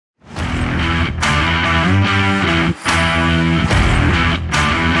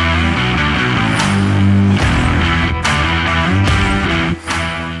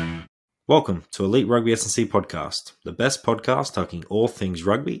Welcome to Elite Rugby S&C Podcast, the best podcast talking all things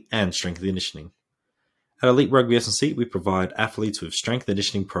rugby and strength and conditioning. At Elite Rugby S&C, we provide athletes with strength and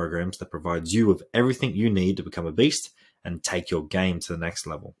conditioning programs that provides you with everything you need to become a beast and take your game to the next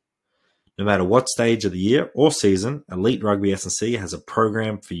level. No matter what stage of the year or season, Elite Rugby S&C has a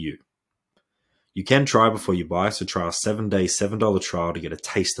program for you. You can try before you buy, so try our 7-day $7 trial to get a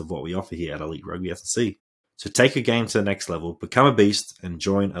taste of what we offer here at Elite Rugby S&C. So take your game to the next level, become a beast, and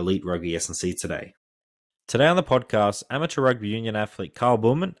join Elite Rugby S&C today. Today on the podcast, amateur rugby union athlete Kyle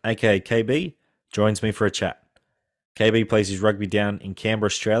Baulman, aka KB, joins me for a chat. KB plays his rugby down in Canberra,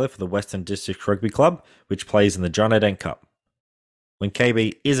 Australia for the Western District Rugby Club, which plays in the John O'Dent Cup. When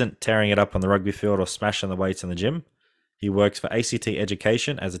KB isn't tearing it up on the rugby field or smashing the weights in the gym, he works for ACT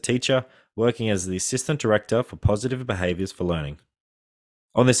Education as a teacher, working as the Assistant Director for Positive Behaviours for Learning.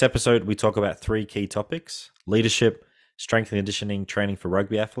 On this episode, we talk about 3 key topics: leadership, strength and conditioning training for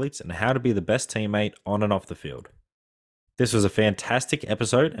rugby athletes, and how to be the best teammate on and off the field. This was a fantastic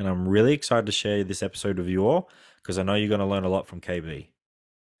episode, and I'm really excited to share this episode with you all because I know you're going to learn a lot from KB.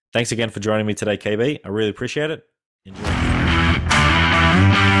 Thanks again for joining me today, KB. I really appreciate it. Enjoy.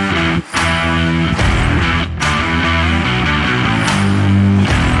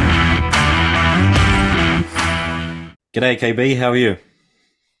 G'day, KB. How are you?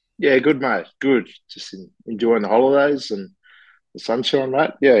 Yeah, good, mate. Good. Just enjoying the holidays and the sunshine, mate.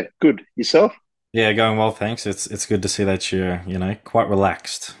 Yeah, good. Yourself? Yeah, going well, thanks. It's good to see that you're, quite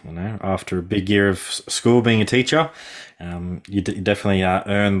relaxed, after a big year of school being a teacher. You definitely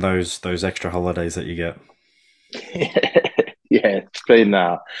earn those extra holidays that you get. Yeah, it's been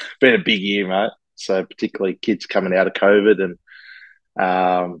a big year, mate. So particularly kids coming out of COVID and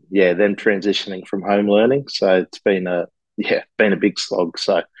them transitioning from home learning. So it's been a big slog.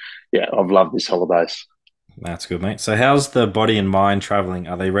 So yeah, I've loved this holidays. That's good, mate. So how's the body and mind traveling?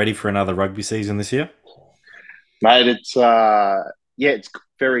 Are they ready for another rugby season this year? Mate, it's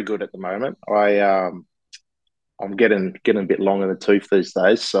very good at the moment. I'm getting a bit long in the tooth these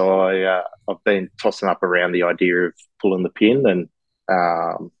days, so I've been tossing up around the idea of pulling the pin and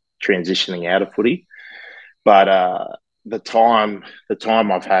transitioning out of footy. But the time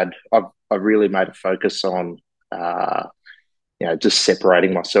I've really made a focus on just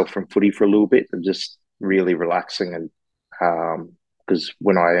separating myself from footy for a little bit and just really relaxing, and because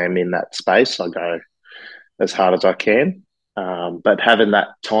when I am in that space, I go as hard as I can. But having that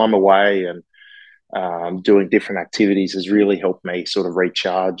time away and doing different activities has really helped me sort of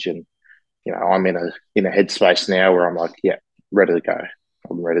recharge. And I'm in a headspace now where I'm like, yeah, ready to go.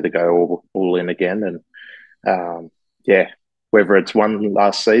 I'm ready to go all in again. And whether it's one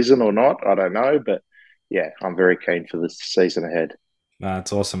last season or not, I don't know. But yeah, I'm very keen for this season ahead.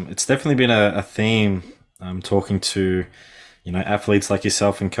 It's awesome. It's definitely been a theme. Talking to athletes like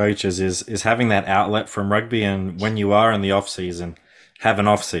yourself and coaches is having that outlet from rugby, and when you are in the off season, have an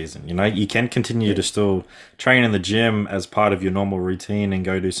off season. You can continue to still train in the gym as part of your normal routine and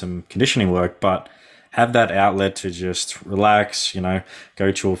go do some conditioning work, but have that outlet to just relax,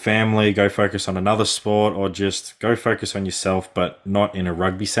 go to a family, go focus on another sport, or just go focus on yourself, but not in a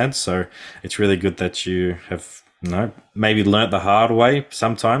rugby sense. So it's really good that you have, maybe learnt the hard way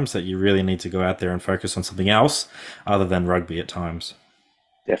sometimes that you really need to go out there and focus on something else other than rugby at times.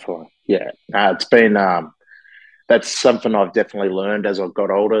 Definitely. Yeah. It's been, that's something I've definitely learned as I've got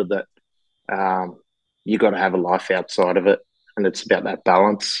older, that you got to have a life outside of it. And it's about that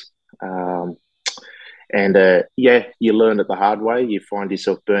balance. You learn it the hard way. You find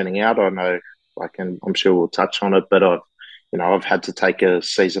yourself burning out. I know, I'm sure we'll touch on it, but I've had to take a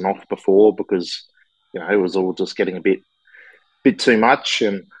season off before because, it was all just getting a bit too much.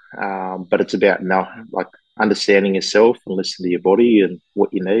 And, but it's about understanding yourself and listening to your body and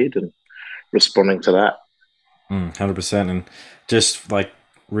what you need and responding to that. 100%. And just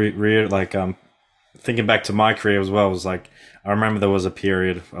thinking back to my career as well, was like, I remember there was a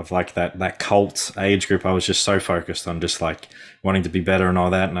period of that cult age group. I was just so focused on just wanting to be better and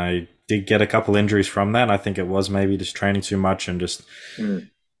all that. And I did get a couple injuries from that. And I think it was maybe just training too much and just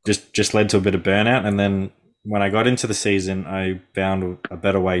led to a bit of burnout. And then when I got into the season, I found a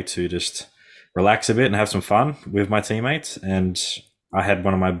better way to just relax a bit and have some fun with my teammates. And I had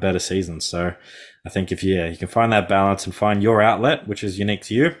one of my better seasons. So I think if you can find that balance and find your outlet, which is unique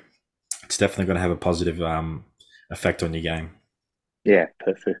to you, it's definitely going to have a positive effect on your game. Yeah,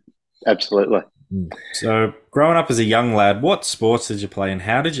 perfect. Absolutely. So growing up as a young lad, what sports did you play and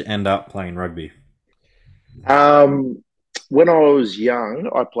how did you end up playing rugby? When I was young,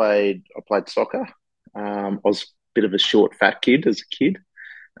 I played soccer. I was a bit of a short, fat kid as a kid,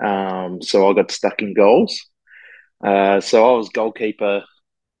 so I got stuck in goals. So I was goalkeeper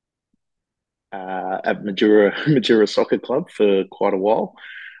at Madura Soccer Club for quite a while.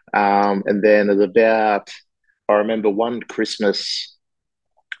 And then at about, I remember one Christmas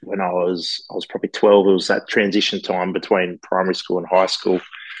when I was probably 12. It was that transition time between primary school and high school.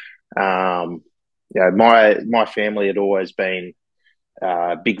 Um, my family had always been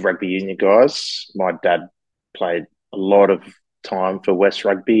big rugby union guys. My dad played a lot of time for West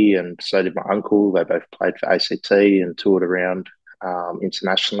Rugby, and so did my uncle. They both played for ACT and toured around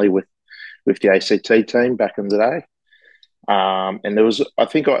internationally with the ACT team back in the day. And I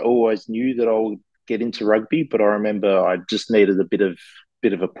think I always knew that I would get into rugby, but I remember I just needed a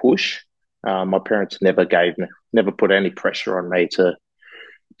bit of a push. My parents never put any pressure on me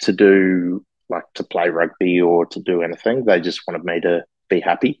to do like to play rugby or to do anything. They just wanted me to be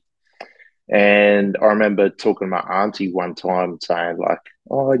happy. And I remember talking to my auntie one time saying like,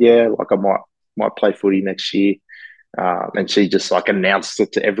 "Oh yeah, like I might play footy next year," and she just like announced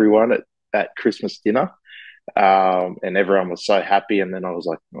it to everyone at Christmas dinner, and everyone was so happy. And then I was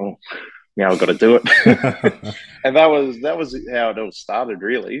like, "Oh, now I've got to do it," and that was how it all started,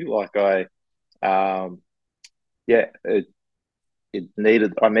 really. Like yeah, it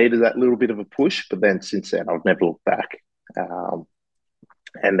needed I needed that little bit of a push, but then since then I've never looked back. Um,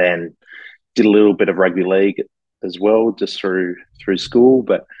 and then did a little bit of rugby league as well, just through school.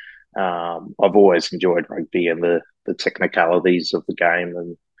 But I've always enjoyed rugby and the technicalities of the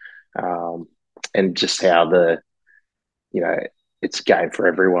game, and just how you know it's a game for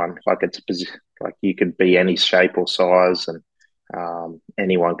everyone. Like it's a position, like you can be any shape or size, and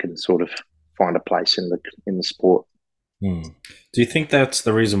anyone can sort of find a place in the sport. Hmm. Do you think that's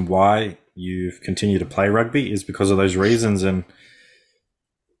the reason why you've continued to play rugby? Is because of those reasons? And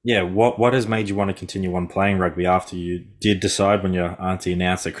yeah, what has made you want to continue on playing rugby after you did decide when your auntie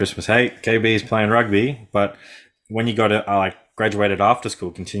announced at Christmas, hey, KB is playing rugby, but when you got to like graduated after school,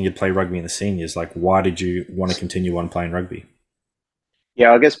 continued to play rugby in the seniors, like why did you want to continue on playing rugby?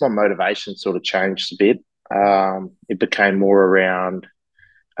 Yeah, I guess my motivation sort of changed a bit. It became more around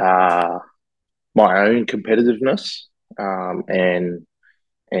uh, my own competitiveness, and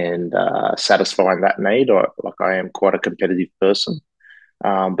satisfying that need. I am quite a competitive person,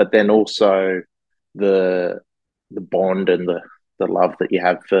 but then also the the bond and the love that you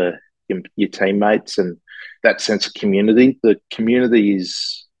have for your teammates and that sense of community. The community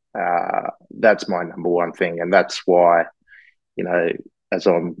is that's my number one thing, and that's why you know as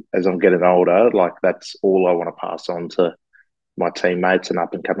I'm getting older, like that's all I want to pass on to my teammates and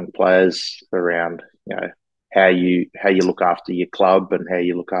up and coming players around how you look after your club and how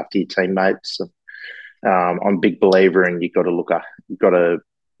you look after your teammates. And, I'm a big believer in you got to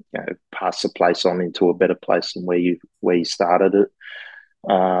pass the place on into a better place than where you started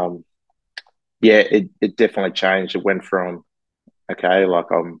it. Um, yeah, it definitely changed. It went from okay, like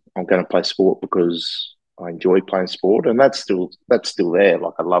I'm going to play sport because I enjoy playing sport, and that's still there.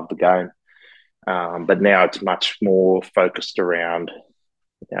 Like I love the game, but now it's much more focused around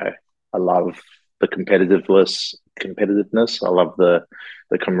you know, I love the competitiveness. I love the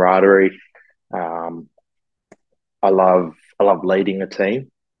camaraderie. Um, I love leading a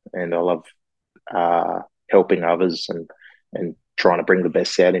team, and I love uh, helping others and trying to bring the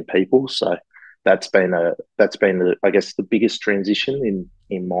best out in people. So that's been I guess the biggest transition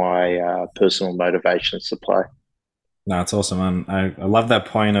in my personal motivations to play. No, it's awesome, and I love that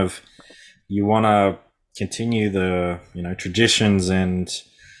point of you want to continue the traditions and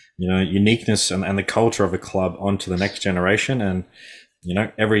uniqueness and the culture of a club onto the next generation. And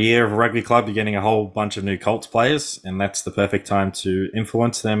every year of a rugby club, you're getting a whole bunch of new Colts players, and that's the perfect time to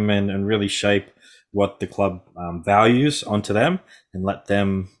influence them and really shape what the club values onto them and let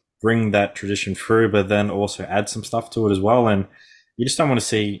them bring that tradition through, but then also add some stuff to it as well. And you just don't want to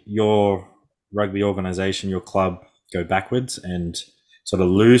see your rugby organization, your club, go backwards and sort of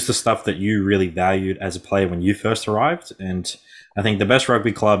lose the stuff that you really valued as a player when you first arrived. And I think the best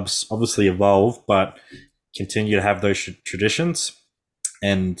rugby clubs obviously evolve, but continue to have those traditions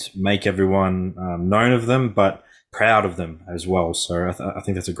and make everyone known of them, but proud of them as well. So I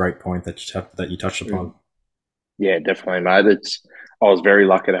think that's a great point that you touched upon. Mm. Yeah, definitely, mate. I was very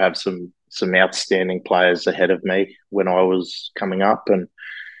lucky to have some outstanding players ahead of me when I was coming up, and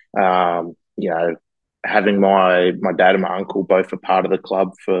having my dad and my uncle both a part of the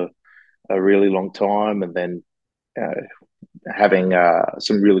club for a really long time, and then uh, having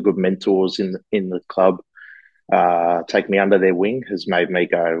some really good mentors in the club take me under their wing has made me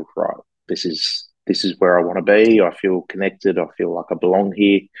go right. This is where I want to be. I feel connected. I feel like I belong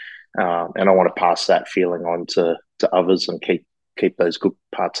here, and I want to pass that feeling on to others and keep those good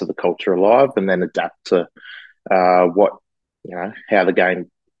parts of the culture alive, and then adapt to what how the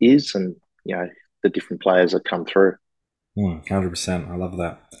game is, and the different players that come through. 100%. I love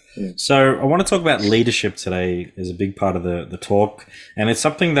that. Mm. So I want to talk about leadership today as a big part of the talk. And it's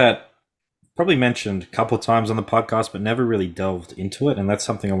something that probably mentioned a couple of times on the podcast, but never really delved into it. And that's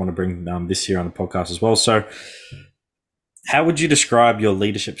something I want to bring this year on the podcast as well. So how would you describe your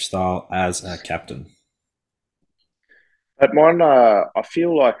leadership style as a captain? But mine, I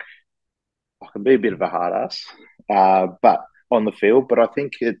feel like I can be a bit of a hard ass, but on the field. But I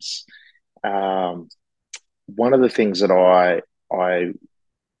think it's um, one of the things that I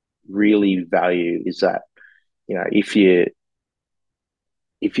really value is that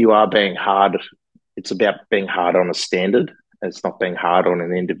if you are being hard, it's about being hard on a standard. It's not being hard on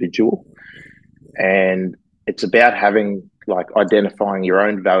an individual, and it's about having like identifying your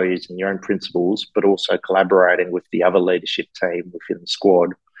own values and your own principles, but also collaborating with the other leadership team within the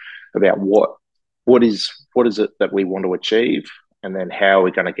squad about what is it that we want to achieve, and then how are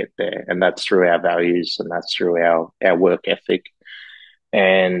we going to get there, and that's through our values, and that's through our work ethic,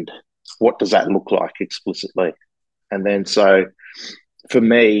 and what does that look like explicitly. And then so for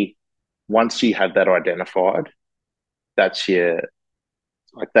me, once you have that identified, that's your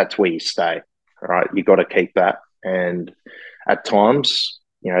that's where you stay. Right, you got to keep that. And at times,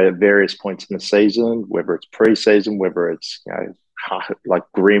 at various points in the season, whether it's pre-season, whether it's like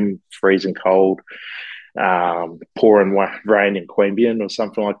grim, freezing cold, pouring rain in Queanbeyan or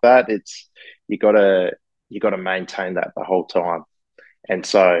something like that, it's you got to maintain that the whole time. And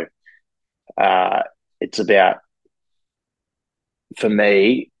so uh, it's about, for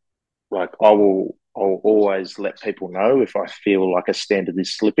me, like I'll always let people know if I feel like a standard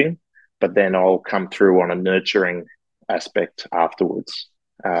is slipping, but then I'll come through on a nurturing aspect afterwards.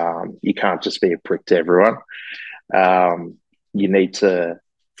 You can't just be a prick to everyone. You need to,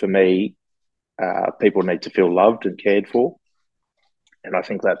 for me, people need to feel loved and cared for, and I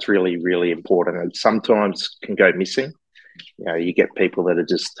think that's really, really important. And sometimes can go missing. You get people that are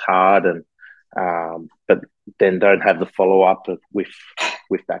just hard, and but then don't have the follow up with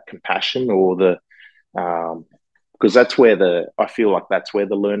that compassion or the because that's where I feel like that's where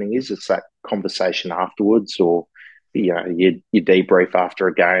the learning is. It's that conversation afterwards, or you debrief after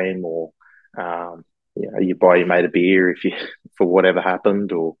a game, or you buy your mate a beer if you for whatever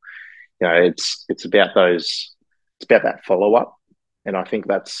happened, or it's about those, it's about that follow up. And I think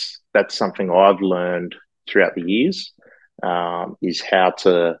that's something I've learned throughout the years, is how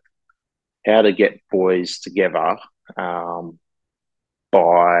to get boys together,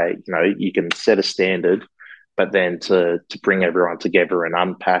 by you can set a standard, but then to bring everyone together and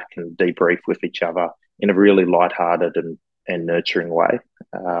unpack and debrief with each other in a really lighthearted and nurturing way.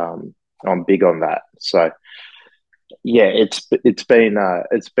 I'm big on that. So yeah, it's been a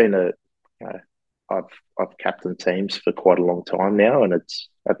I've I've captained teams for quite a long time now, and it's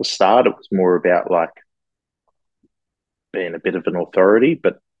at the start it was more about like being a bit of an authority,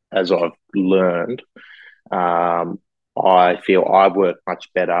 but as I've learned, um, I feel I work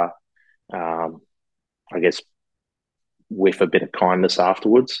much better, um, I guess, with a bit of kindness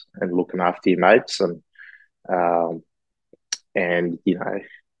afterwards and looking after your mates, um, and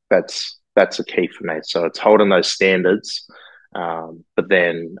that's a key for me. So it's holding those standards, but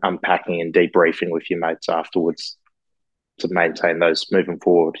then unpacking and debriefing with your mates afterwards to maintain those moving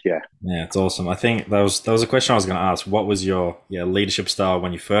forward. Yeah. Yeah, it's awesome. I think that was a question I was going to ask. What was your leadership style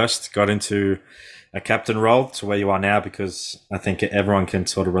when you first got into a captain role to where you are now? Because I think everyone can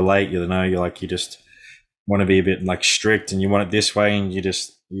sort of relate. You just want to be a bit like strict and you want it this way, and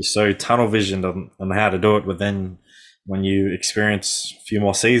you're so tunnel visioned on how to do it. But then when you experience a few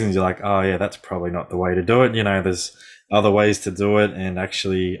more seasons, you're like, oh yeah, that's probably not the way to do it. There's other ways to do it. And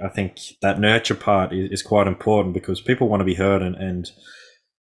actually, I think that nurture part is quite important because people want to be heard and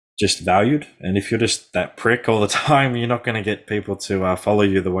just valued. And if you're just that prick all the time, you're not going to get people to follow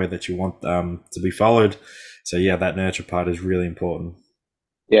you the way that you want to be followed. So yeah, that nurture part is really important.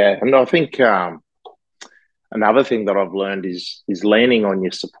 Yeah, and I think another thing that I've learned is leaning on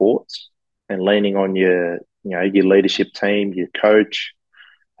your supports and leaning on your leadership team, your coach,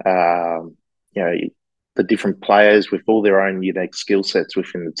 um, you know, the different players with all their own unique skill sets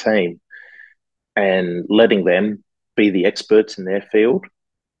within the team, and letting them be the experts in their field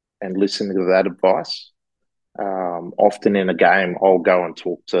and listening to that advice. Often in a game, I'll go and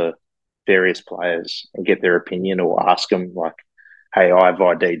talk to various players and get their opinion, or ask them like, "Hey, I've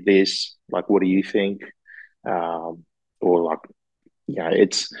ID'd this. Like, what do you think?" Or like,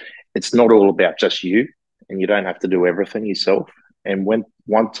 it's not all about just you, and you don't have to do everything yourself. And when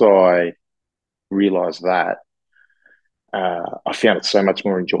once I realized that, I found it so much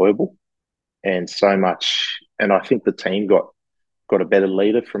more enjoyable, and so much. And I think the team got a better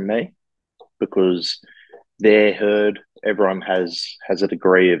leader from me, because they're heard. Everyone has a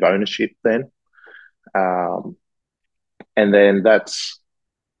degree of ownership then, um, and then that's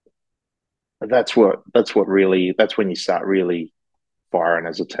when you start really firing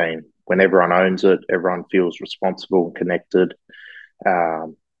as a team. When everyone owns it, everyone feels responsible and connected.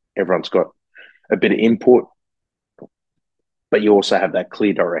 Um, Everyone's got a bit of input, but you also have that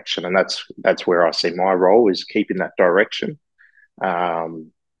clear direction, and that's where I see my role is keeping that direction,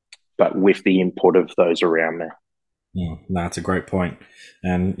 um, but with the input of those around me. No, that's a great point.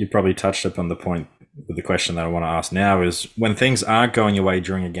 And you probably touched upon the point with the question that I want to ask now is when things aren't going your way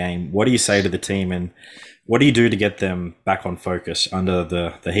during a game, what do you say to the team and what do you do to get them back on focus under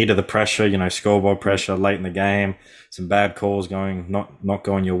the heat of the pressure, scoreboard pressure late in the game, some bad calls going, not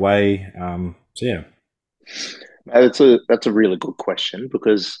going your way. So yeah. That's a really good question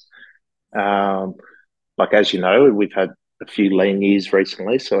because, um, like as you know, we've had a few lean years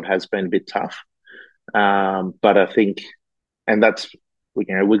recently, so it has been a bit tough. But I think, and that's we've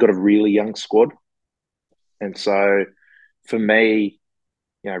got a really young squad, and so for me,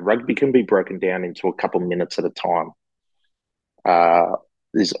 rugby can be broken down into a couple of minutes at a time.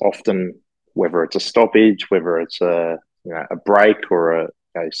 There's often whether it's a stoppage, whether it's a break or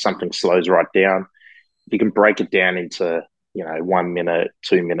something slows right down. You can break it down into 1 minute,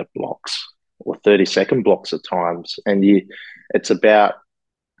 2 minute blocks or 30-second blocks at times, and it's about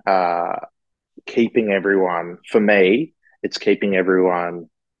uh, keeping everyone. For me, it's keeping everyone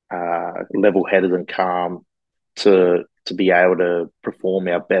level headed and calm to be able to perform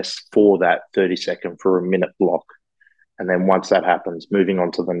our best for that 30-second for a minute block. And then once that happens, moving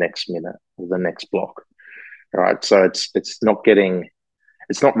on to the next minute or the next block. All right. So it's not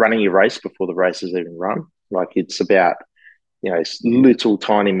running your race before the race is even run. Like it's about, little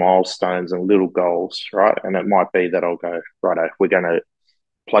tiny milestones and little goals, right? And it might be that I'll go, righto, we're going to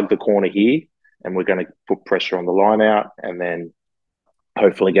plug the corner here and we're going to put pressure on the line out and then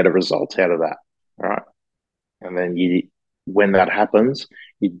hopefully get a result out of that. All right. And then when that happens,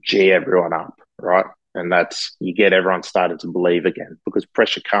 you G everyone up, right? And you get everyone started to believe again because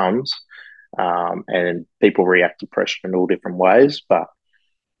pressure comes, and people react to pressure in all different ways. But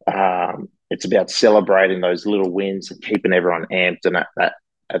it's about celebrating those little wins and keeping everyone amped and at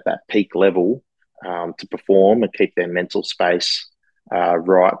that peak level, to perform and keep their mental space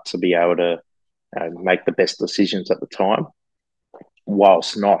right to be able to make the best decisions at the time,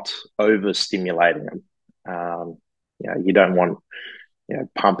 whilst not overstimulating them. You don't want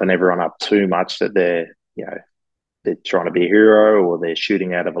pumping everyone up too much that they're trying to be a hero or they're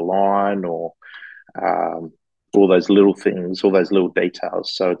shooting out of a line or um, all those little things, all those little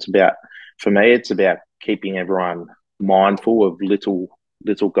details. So for me, it's about keeping everyone mindful of little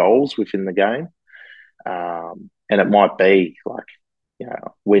goals within the game. And it might be like,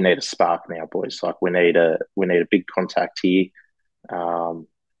 we need a spark now, boys. Like we need a big contact here.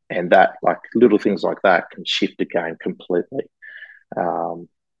 And that like little things like that can shift the game completely. Um,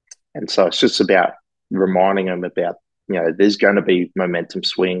 and so it's just about reminding them about, there's going to be momentum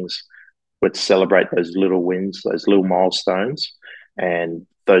swings. Let's celebrate those little wins, those little milestones, and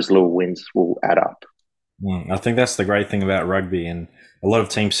those little wins will add up. I think that's the great thing about rugby and a lot of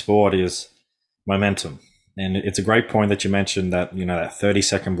team sport is momentum. And it's a great point that you mentioned that, that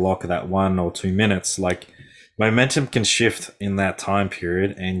 30-second block of that 1 or 2 minutes, like momentum can shift in that time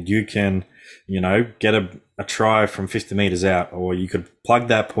period and you can, get a try from 50 meters out, or you could plug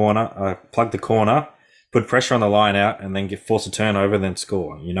the corner, put pressure on the line out and then force a turnover and then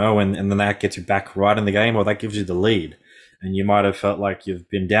score, and then that gets you back right in the game or that gives you the lead. And you might have felt like you've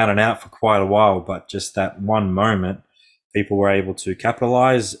been down and out for quite a while, but just that one moment, people were able to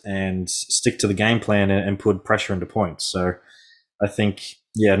capitalize and stick to the game plan and put pressure into points. So I think,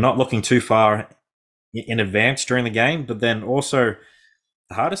 not looking too far in advance during the game, but then also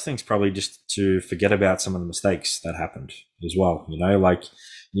the hardest thing's probably just to forget about some of the mistakes that happened as well. Like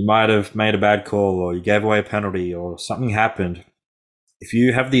you might have made a bad call or you gave away a penalty or something happened. If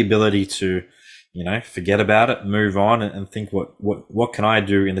you have the ability to, forget about it, move on and think what can I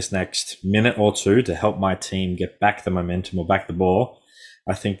do in this next minute or two to help my team get back the momentum or back the ball.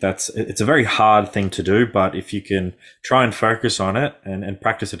 I think it's a very hard thing to do, but if you can try and focus on it and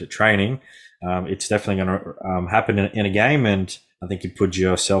practice it at training, it's definitely going to happen in a game. And I think you put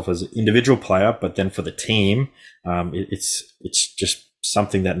yourself as an individual player, but then for the team, it's just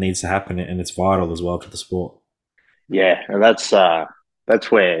something that needs to happen and it's vital as well to the sport. Yeah, and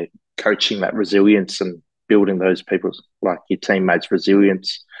that's where coaching that resilience and building those people's like your teammates'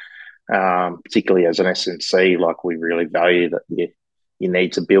 resilience, particularly as an SNC, like we really value that you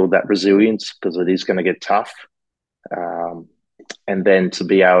need to build that resilience because it is going to get tough, and then to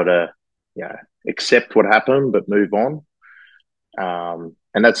be able to you know, accept what happened but move on.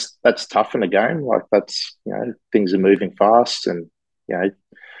 And that's tough in a game. Like that's things are moving fast, and you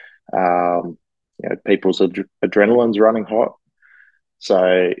know people's adrenaline's running hot.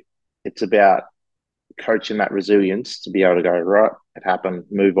 So it's about coaching that resilience to be able to go right. It happened,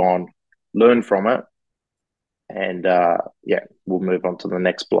 move on, learn from it, and we'll move on to the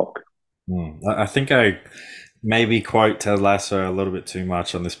next block. I think I maybe quote Ted Lasso a little bit too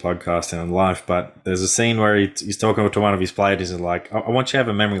much on this podcast and in life, but there's a scene where he's talking to one of his players. He's like, I want you to have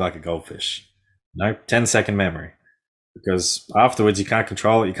a memory like a goldfish, 10-second memory, because afterwards you can't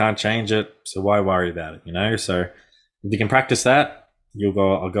control it, you can't change it, so why worry about it, So if you can practice that,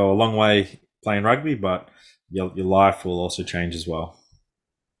 I'll go a long way playing rugby, but your life will also change as well.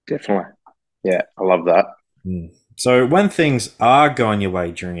 Definitely. Yeah, I love that. So when things are going your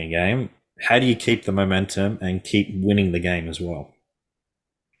way during a game, how do you keep the momentum and keep winning the game as well?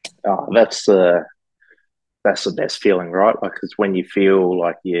 Oh, that's the best feeling, right? Like it's when you feel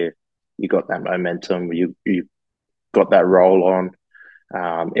like you got that momentum, you got that roll on.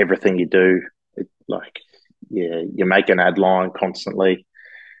 Everything you do, like you're making ad line constantly.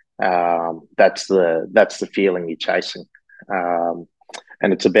 That's the feeling you're chasing, and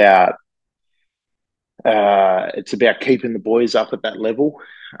it's about keeping the boys up at that level.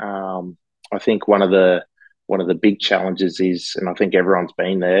 I think one of the big challenges is, and I think everyone's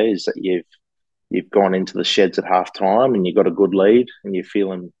been there, is that you've gone into the sheds at half time and you've got a good lead and you're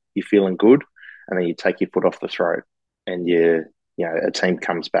feeling good, and then you take your foot off the throat and a team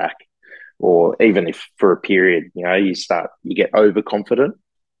comes back, or even if for a period you get overconfident,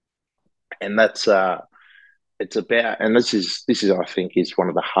 and that's it's about, and this is I think is one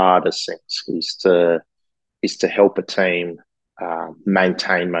of the hardest things, is to help a team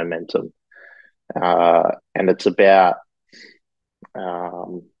maintain momentum, and it's about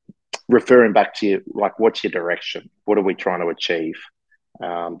um, referring back to you, like, what's your direction? What are we trying to achieve?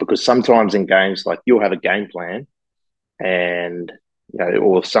 Because sometimes in games, like, you'll have a game plan, and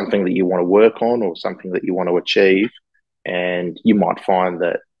or something that you want to work on, or something that you want to achieve, and you might find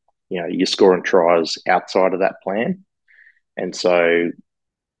that you're scoring tries outside of that plan, and so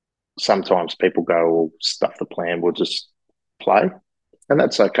sometimes people go, "Well, stuff the plan. We'll just play," and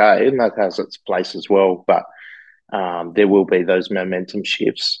that's okay, and that has its place as well. But there will be those momentum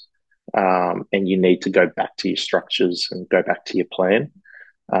shifts, and you need to go back to your structures and go back to your plan.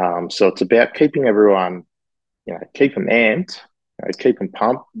 So it's about keeping everyone, keep them amped, keep them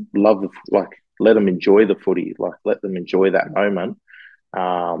pumped, let them enjoy the footy, like let them enjoy that moment.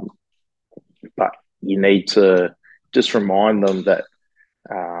 Um, but you need to just remind them that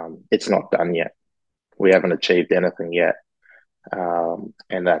it's not done yet. We haven't achieved anything yet,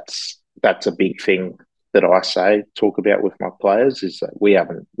 and that's a big thing that I talk about with my players, is that we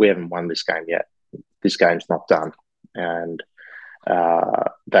haven't won this game yet. This game's not done, and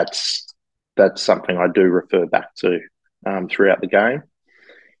that's something I do refer back to throughout the game.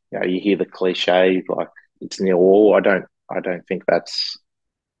 You hear the cliche like it's nil all. I don't think that's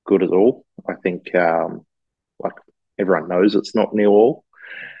good at all. I think like everyone knows it's not nil all,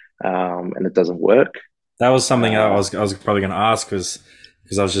 and it doesn't work. That was something Uh, I was probably going to ask, because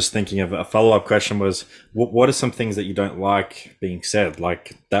I was just thinking of a follow up question was, what are some things that you don't like being said?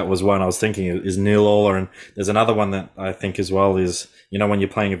 Like that was one I was thinking is nil all, and there's another one that I think as well is, when you're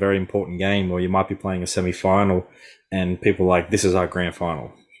playing a very important game, or you might be playing a semi final, and people are like, this is our grand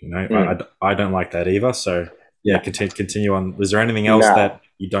final. I don't like that either. So yeah, no, continue on. Was there anything else no. that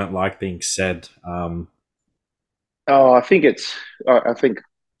you don't like being said? Oh, I think I think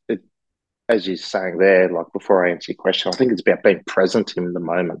it, as you're saying there, like before I answer your question, I think it's about being present in the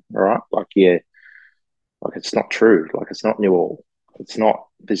moment, right? Like, yeah, like it's not true. Like it's not New Orleans. It's not.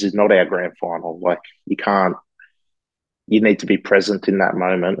 This is not our grand final. Like you can't. You need to be present in that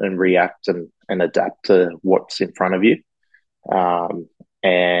moment and react and adapt to what's in front of you.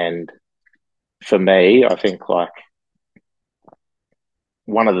 And for me, I think like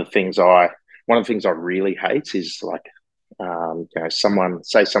one of the things I really hate is like someone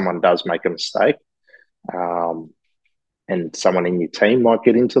does make a mistake, um, and someone in your team might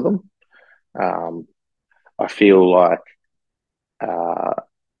get into them. Um, I feel like uh,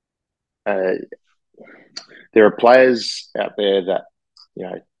 uh, there are players out there that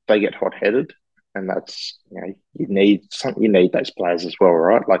they get hot headed, and that's you need those players as well,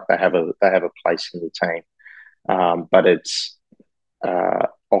 right? Like they have a place in your team, but it's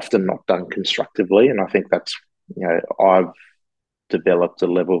often not done constructively, and I think that's I've developed a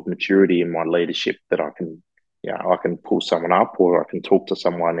level of maturity in my leadership that I can pull someone up, or I can talk to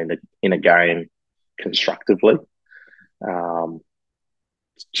someone in a game constructively. Um,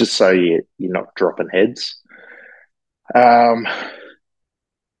 just so you're not dropping heads. Um,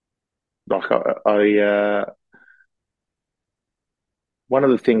 like one of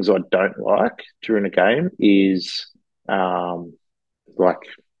the things I don't like during a game is like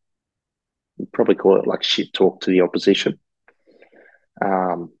probably call it like shit talk to the opposition,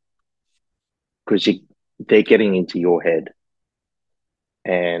 because they're getting into your head,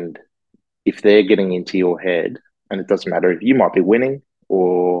 and if they're getting into your head, and it doesn't matter if you might be winning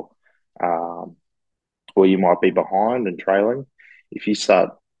or um, or you might be behind and trailing, if you start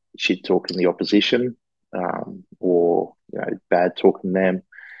shit talking the opposition, or bad talking them,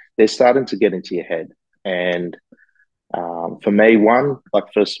 they're starting to get into your head. And for me, one,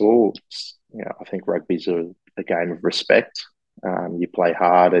 like first of all, I think rugby's a game of respect. You play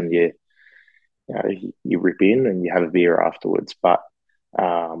hard and you rip in and you have a beer afterwards. But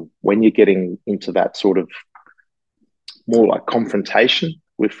when you're getting into that sort of more like confrontation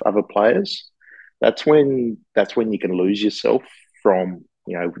with other players, that's when you can lose yourself from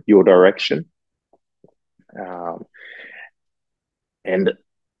your direction. Um, and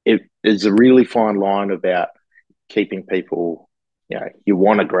it is a really fine line about keeping people. You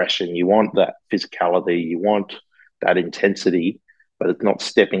want aggression, you want that physicality, you want that intensity, but it's not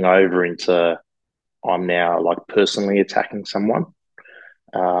stepping over into I'm now like personally attacking someone.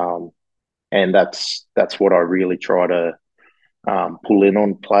 Um, and that's what I really try to pull in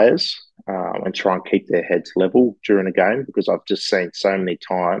on players, and try and keep their heads level during a game, because I've just seen so many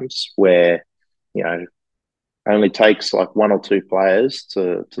times where you know only takes like one or two players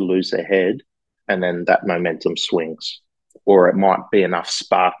to lose their head, and then that momentum swings, or it might be enough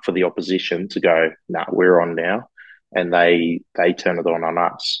spark for the opposition to go, "No, nah, we're on now," and they turn it on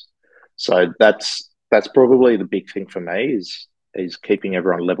us. So that's probably the big thing for me is keeping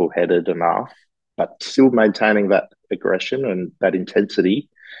everyone level headed enough, but still maintaining that aggression and that intensity,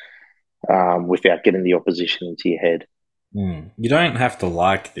 without getting the opposition into your head. You don't have to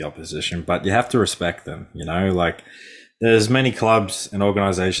like the opposition, but you have to respect them. Like there's many clubs and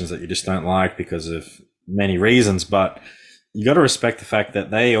organizations that you just don't like because of many reasons, but you got to respect the fact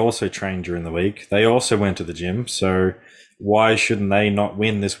that they also train during the week. They also went to the gym. So why shouldn't they not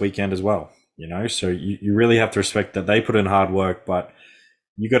win this weekend as well? So you really have to respect that they put in hard work, but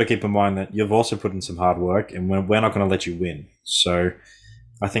you got to keep in mind that you've also put in some hard work and we're not going to let you win. So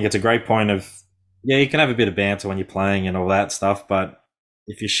I think it's a great point of, yeah, you can have a bit of banter when you're playing and all that stuff, but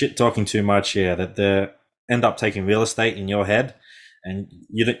if you're shit talking too much, yeah, that they end up taking real estate in your head, and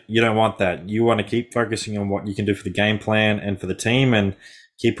you don't want that. You want to keep focusing on what you can do for the game plan and for the team, and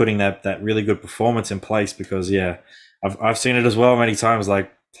keep putting that really good performance in place. Because yeah, I've seen it as well many times.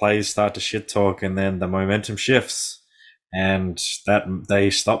 Like players start to shit talk, and then the momentum shifts, and that they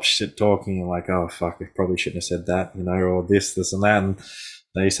stop shit talking and like, oh fuck, I probably shouldn't have said that, or this and that, and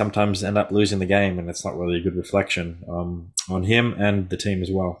they sometimes end up losing the game, and it's not really a good reflection on him and the team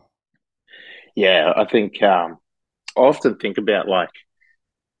as well. Yeah, I think I often think about like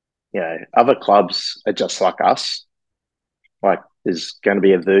other clubs are just like us. Like there's going to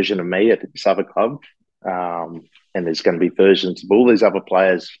be a version of me at this other club, and there's going to be versions of all these other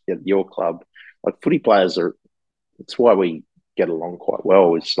players at your club. Like footy players are. It's why we get along quite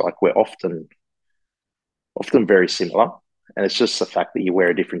well. It's like we're often very similar, and it's just the fact that you wear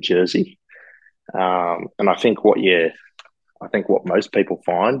a different jersey. And I think what most people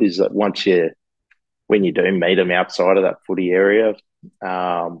find is that when you do meet them outside of that footy area,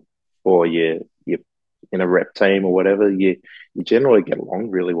 um, or you in a rep team or whatever, you generally get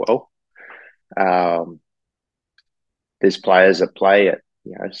along really well. Um, there's players that play at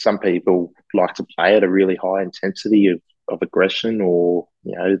some people like to play at a really high intensity of aggression, or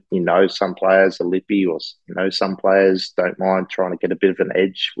some players are lippy, or some players don't mind trying to get a bit of an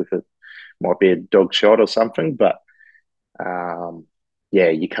edge with it. Might be a dog shot or something, but um, yeah,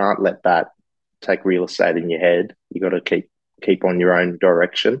 you can't let that take real estate in your head. You got to keep on your own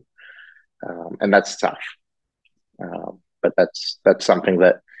direction, and that's tough. But that's something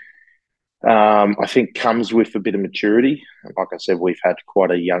that I think comes with a bit of maturity. Like I said, we've had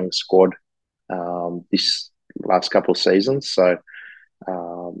quite a young squad this last couple of seasons, so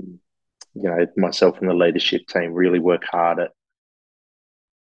myself and the leadership team really work hard at.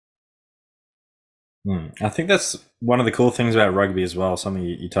 I think that's one of the cool things about rugby as well. Something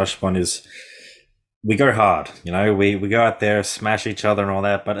you touched upon is we go hard. We go out there, smash each other and all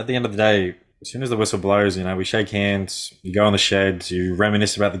that. But at the end of the day, as soon as the whistle blows, we shake hands, you go on the sheds, you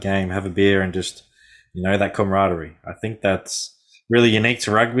reminisce about the game, have a beer, and just that camaraderie. I think that's really unique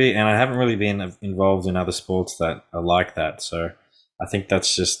to rugby, and I haven't really been involved in other sports that are like that. So I think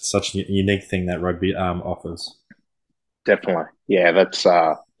that's just such a unique thing that rugby offers. Definitely, yeah, that's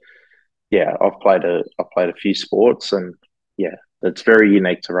yeah. I've played a few sports, and yeah, it's very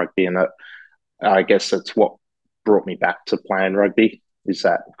unique to rugby, and I guess that's what brought me back to playing rugby is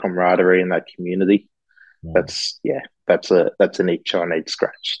that camaraderie and that community. Mm. That's an itch I need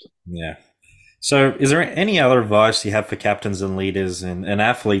scratched. Yeah. So, is there any other advice you have for captains and leaders and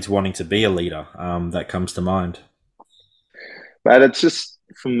athletes wanting to be a leader that comes to mind? But it's just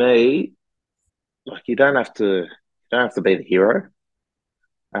for me, like you don't have to be the hero.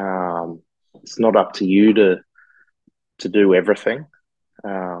 Um, it's not up to you to do everything.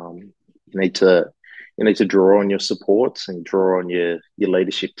 Um, you need to you need to draw on your supports and draw on your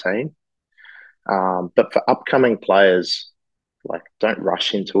leadership team. But for upcoming players, like don't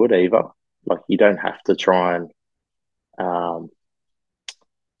rush into it either. Like you don't have to um,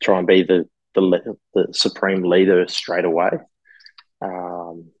 try and be the supreme leader straight away.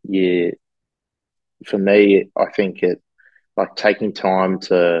 Yeah, for me, I think it like taking time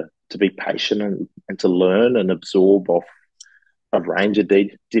to be patient and to learn and absorb off a range of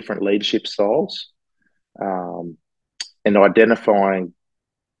different leadership styles, um, and identifying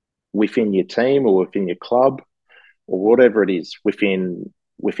within your team or within your club or whatever it is within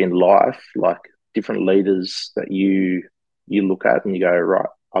life, like different leaders that you look at and you go, right,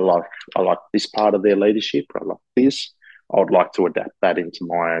 I like this part of their leadership, I like this. I would like to adapt that into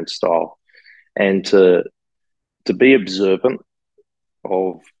my own style and to be observant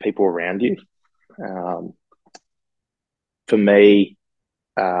of people around you. Um, for me,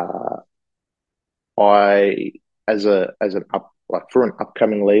 uh, I as an up like for an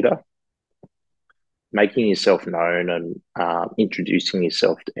upcoming leader, making yourself known and introducing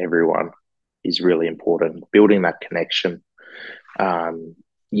yourself to everyone is really important. Building that connection. Um,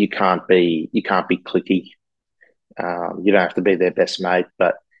 you can't be clicky. You don't have to be their best mate,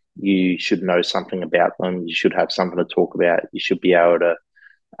 but you should know something about them. You should have something to talk about. You should be able to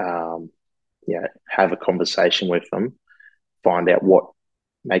have a conversation with them, find out what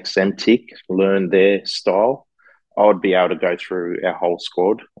makes them tick, learn their style. I would be able to go through our whole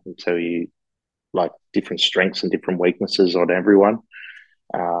squad and tell you like different strengths and different weaknesses on everyone.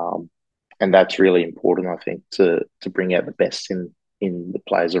 Um, and that's really important, I think, to bring out the best in the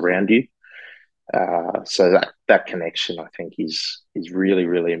players around you. So that connection, I think, is really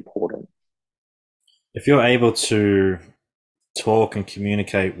really important. If you're able to talk and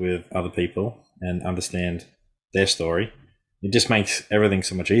communicate with other people and understand their story, it just makes everything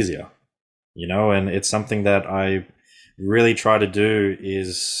so much easier, and it's something that I really try to do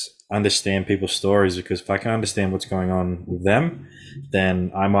is understand people's stories, because if I can understand what's going on with them,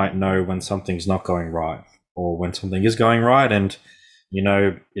 then I might know when something's not going right or when something is going right. And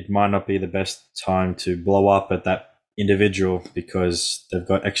it might not be the best time to blow up at that individual because they've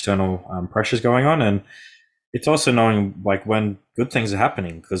got external pressures going on. And it's also knowing like when good things are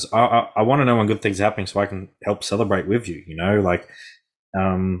happening, because I want to know when good things are happening so I can help celebrate with you. Like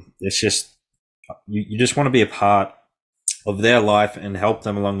it's just you just want to be a part of their life and help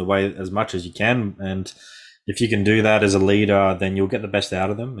them along the way as much as you can. And if you can do that as a leader, then you'll get the best out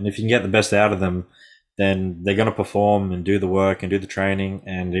of them. And if you can get the best out of them, then they're going to perform and do the work and do the training,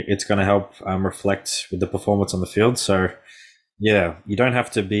 and it's going to help reflect with the performance on the field. So yeah, you don't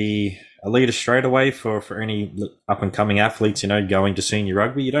have to be a leader straight away for any up and coming athletes, going to senior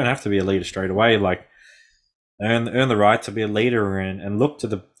rugby. You don't have to be a leader straight away. Like earn the right to be a leader, and look to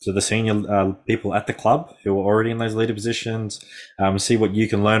the senior people at the club who are already in those leader positions. See what you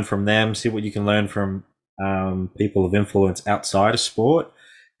can learn from them. See what you can learn from people of influence outside of sport,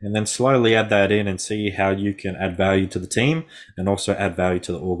 and then slowly add that in and see how you can add value to the team and also add value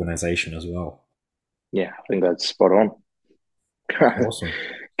to the organization as well. Yeah, I think that's spot on. Awesome.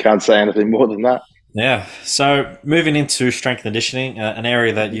 Can't say anything more than that. Yeah. So moving into strength and conditioning, an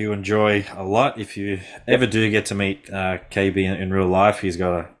area that you enjoy a lot. If you ever Yep. do get to meet KB in real life, he's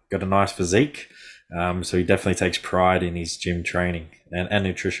got a nice physique. So he definitely takes pride in his gym training and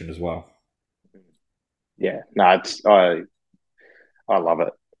nutrition as well. Yeah. No, I love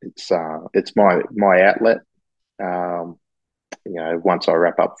it. It's my outlet. Um, once I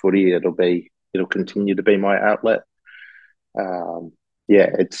wrap up footy, it'll continue to be my outlet. Um, yeah,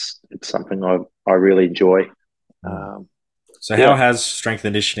 it's something I really enjoy. Mm. Um, So how yeah, has strength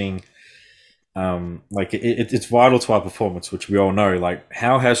and conditioning, like it's vital to our performance, which we all know. Like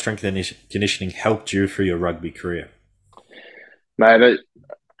how has strength and conditioning helped you through your rugby career? mate.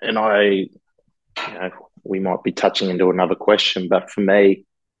 And we might be touching into another question, but for me,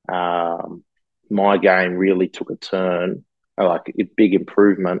 um, my game really took a turn, like a big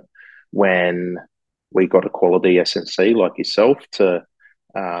improvement when we got a quality SNC like yourself to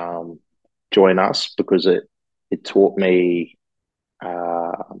um, join us because it taught me.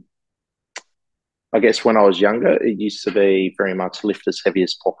 Uh, I guess when I was younger, it used to be very much lift as heavy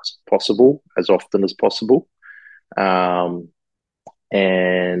as possible, as often as possible. Um,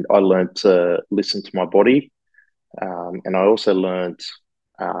 and I learned to listen to my body. And I also learned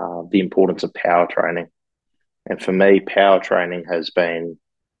the importance of power training. And for me, power training has been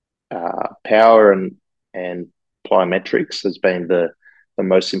power and plyometrics has been the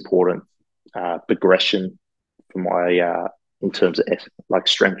most important progression for my in terms of like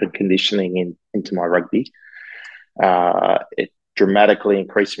strength and conditioning into my rugby. It dramatically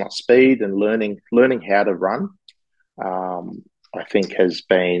increased my speed and learning how to run. I think has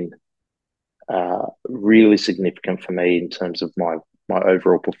been really significant for me in terms of my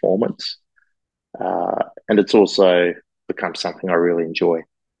overall performance, and it's also become something I really enjoy.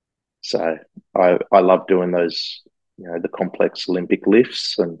 So I love doing those, the complex Olympic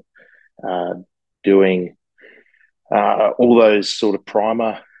lifts and uh, doing all those sort of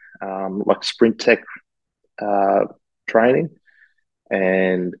primer, like sprint tech uh, training.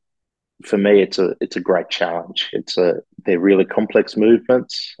 And for me, it's a great challenge. They're really complex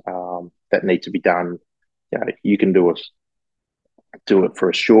movements that need to be done. You can do it for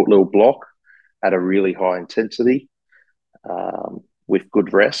a short little block at a really high intensity with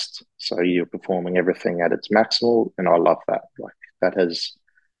good rest. So you're performing everything at its maximal, and I love that. Like that has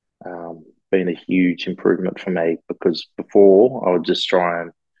been a huge improvement for me because before I would just try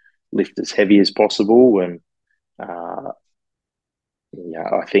and lift as heavy as possible, and uh, yeah,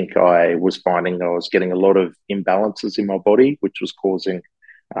 I think I was finding I was getting a lot of imbalances in my body, which was causing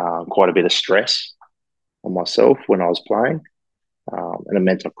quite a bit of stress on myself when I was playing, and it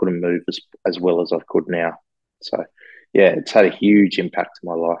meant I couldn't move as well as I could now. So, yeah, it's had a huge impact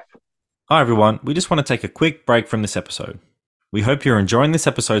on my life. Hi everyone, we just want to take a quick break from this episode. We hope you're enjoying this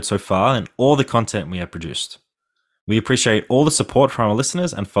episode so far and all the content we have produced. We appreciate all the support from our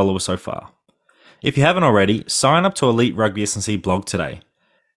listeners and followers so far. If you haven't already, sign up to Elite Rugby S&C blog today.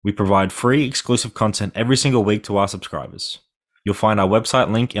 We provide free exclusive content every single week to our subscribers. You'll find our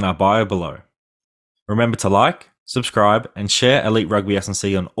website link in our bio below. Remember to like, subscribe, and share Elite Rugby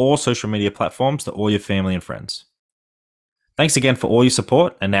S&C on all social media platforms to all your family and friends. Thanks again for all your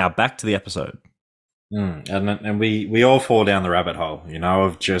support, and now back to the episode. And we all fall down the rabbit hole,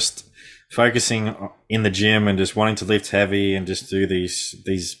 of just focusing in the gym and just wanting to lift heavy and just do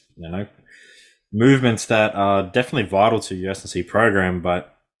these movements that are definitely vital to your S&C program,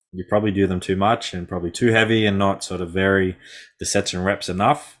 but you probably do them too much and probably too heavy and not sort of vary the sets and reps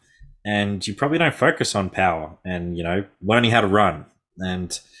enough. And you probably don't focus on power and, learning how to run.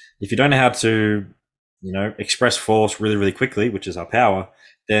 And if you don't know how to, express force really, really quickly, which is our power,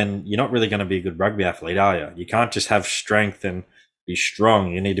 then you're not really going to be a good rugby athlete, are you? You can't just have strength and be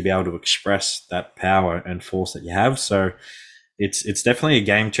strong. You need to be able to express that power and force that you have. So it's definitely a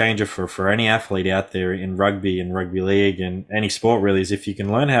game changer for any athlete out there in rugby and rugby league and any sport really, is if you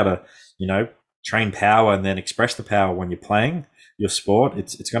can learn how to, train power and then express the power when you're playing your sport,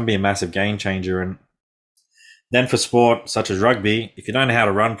 it's going to be a massive game changer. And then for sport such as rugby, if you don't know how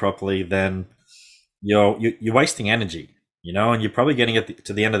to run properly, then you're wasting energy, and you're probably getting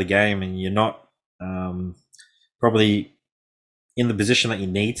to the end of the game and you're not probably in the position that you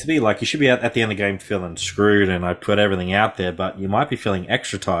need to be. Like you should be at the end of the game feeling screwed and I put everything out there, but you might be feeling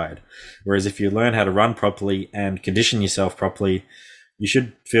extra tired. Whereas if you learn how to run properly and condition yourself properly, you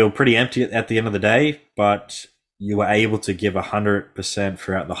should feel pretty empty at the end of the day, but you were able to give 100%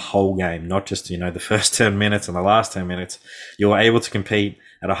 throughout the whole game, not just, the first 10 minutes and the last 10 minutes. You were able to compete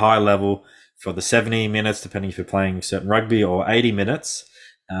at a high level for the 70 minutes, depending if you're playing certain rugby, or 80 minutes.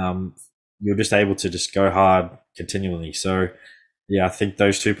 You're just able to just go hard continually. So, yeah, I think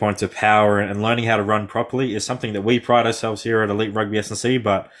those 2 points of power and learning how to run properly is something that we pride ourselves here at Elite Rugby S&C,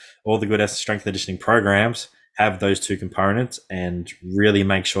 but all the good strength and conditioning programs have those two components and really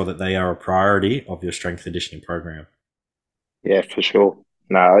make sure that they are a priority of your strength and conditioning program. Yeah, for sure.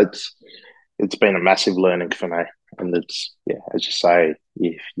 No, it's been a massive learning for me, and it's as you say,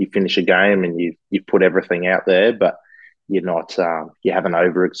 you finish a game and you put everything out there, but you're not you haven't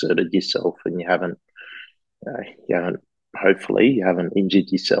overexerted yourself, and you haven't hopefully you haven't injured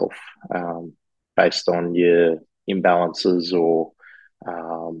yourself based on your imbalances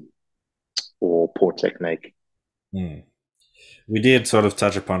um, or poor technique. Hmm. We did sort of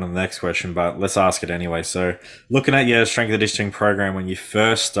touch upon in the next question, but let's ask it anyway. So, looking at your strength and conditioning program when you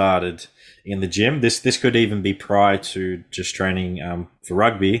first started in the gym, this could even be prior to just training for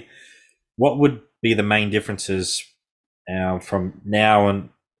rugby. What would be the main differences from now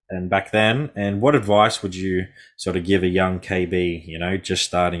and back then? And what advice would you sort of give a young KB, just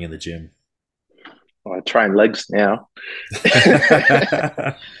starting in the gym? I train legs now.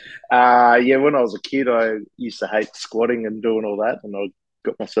 Yeah, when I was a kid, I used to hate squatting and doing all that, and I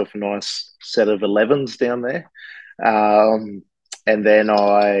got myself a nice set of 11s down there. Um, and then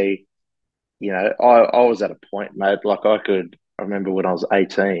I was at a point, mate. Like I remember when I was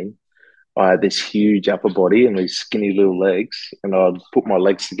 18, I had this huge upper body and these skinny little legs, and I'd put my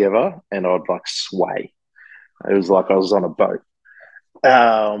legs together and I'd like sway. It was like I was on a boat.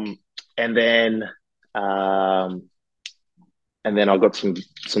 Um, and then um, and then I got some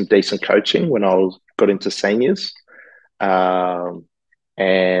decent coaching when got into seniors, um,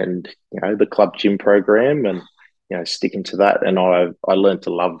 and the club gym program, and sticking to that, and I learned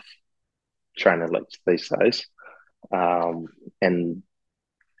to love training legs these days, and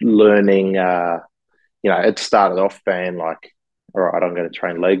learning. It started off being like, all right, I'm going to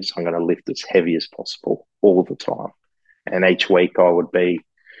train legs. I'm going to lift as heavy as possible all the time, and each week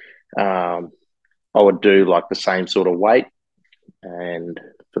um, I would do like the same sort of weight and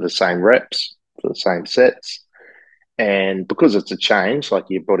for the same reps, for the same sets. And because it's a change, like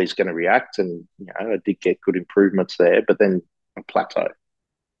your body's going to react. And, I did get good improvements there, but then a plateau.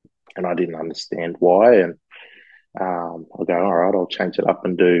 And I didn't understand why. And I'll go, all right, I'll change it up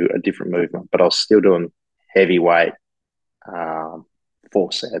and do a different movement. But I was still doing heavy weight, um,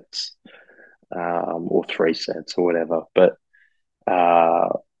 4 sets, or 3 sets or whatever. But, uh,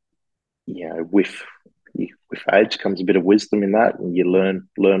 with age comes a bit of wisdom in that, and you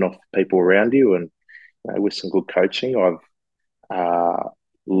learn off people around you, and with some good coaching, I've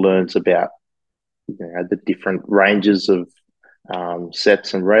learned about the different ranges of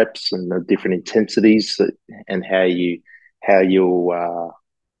sets and reps and the different intensities and how you'll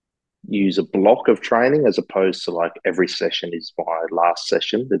use a block of training as opposed to like every session is my last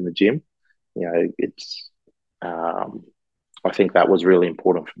session in the gym. It's um, I think that was really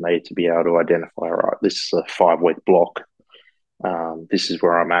important for me to be able to identify, all right, this is a 5 week block. This is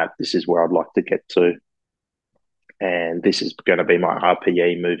where I'm at. This is where I'd like to get to. And this is going to be my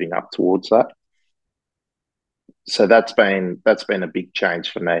RPE moving up towards that. So that's been a big change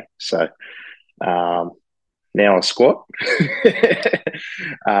for me. So um, now I squat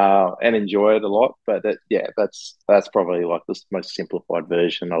and enjoy it a lot. But yeah, that's probably like the most simplified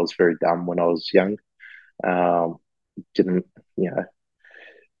version. I was very dumb when I was young. Um, didn't you know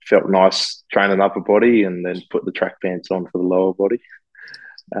felt nice training upper body and then put the track pants on for the lower body.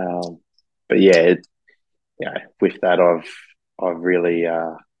 Um, but yeah, with that I've really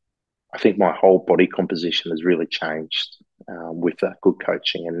I think my whole body composition has really changed with that good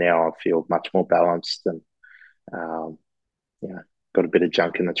coaching, and now I feel much more balanced and um, got a bit of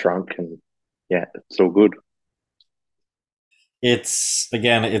junk in the trunk, and yeah, it's all good. It's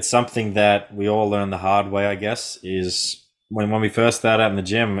something that we all learn the hard way, I guess, is when we first start out in the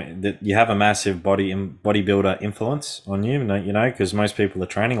gym, that you have a massive bodybuilder influence on you, because most people are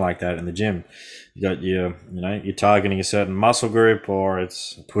training like that in the gym. You got you're targeting a certain muscle group, or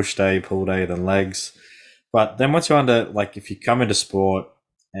it's push day, pull day, then legs. But then once you're under, like, if you come into sport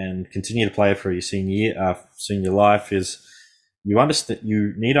and continue to play for your senior life, is you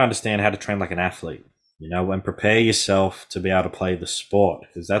need to understand how to train like an athlete, and prepare yourself to be able to play the sport,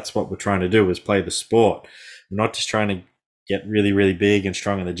 because that's what we're trying to do, is play the sport. We're not just trying to get really, really big and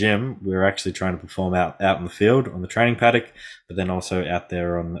strong in the gym. We're actually trying to perform out in the field on the training paddock, but then also out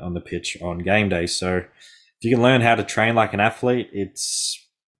there on the pitch on game day. So if you can learn how to train like an athlete, it's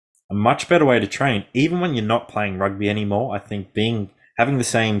a much better way to train, even when you're not playing rugby anymore. I think having the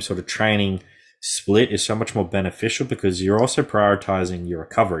same sort of training split is so much more beneficial, because you're also prioritizing your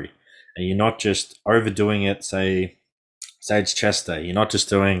recovery, and you're not just overdoing it. Say it's chest day. You're not just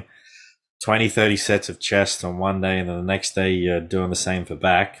doing 20, 30 sets of chest on one day, and then the next day you're doing the same for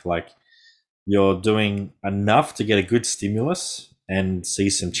back. Like, you're doing enough to get a good stimulus and see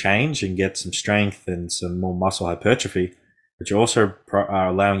some change and get some strength and some more muscle hypertrophy, but you're also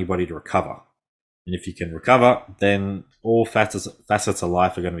allowing your body to recover. And if you can recover, then all facets of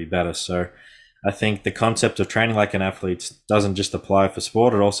life are going to be better. So I think the concept of training like an athlete doesn't just apply for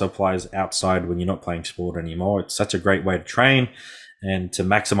sport, it also applies outside when you're not playing sport anymore. It's such a great way to train and to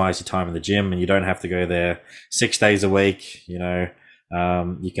maximize your time in the gym, and you don't have to go there 6 days a week. You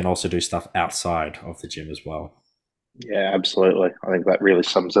can also do stuff outside of the gym as well. Yeah, absolutely. I think that really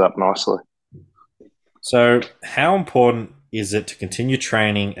sums it up nicely. So, how important is it to continue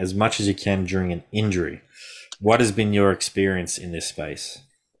training as much as you can during an injury? What has been your experience in this space?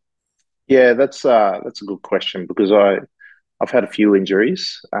 Yeah, that's a good question because I've had a few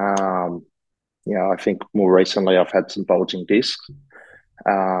injuries. I think more recently I've had some bulging discs.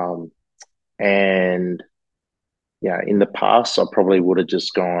 Um, and in the past I probably would have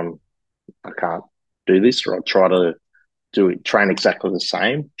just gone, I can't. do this, or I try to do it, train exactly the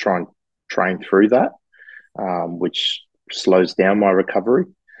same, try and train through that, which slows down my recovery.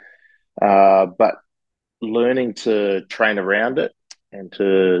 But learning to train around it and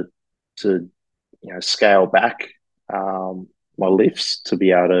to scale back my lifts to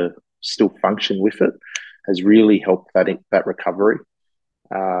be able to still function with it has really helped that recovery.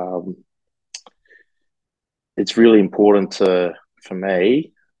 Um, it's really important for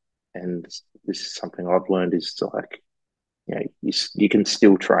me, and this is something I've learned, is to like, you can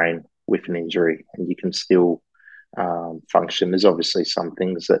still train with an injury and you can still function. There's obviously some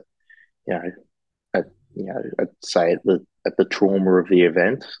things that you know at I'd say at the trauma of the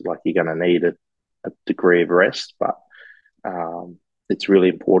event, like you're going to need a degree of rest, but it's really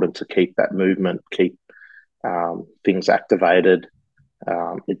important to keep that movement, keep things activated.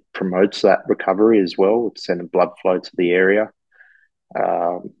 It promotes that recovery as well. It's sending blood flow to the area,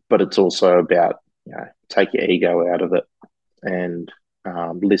 but it's also about take your ego out of it and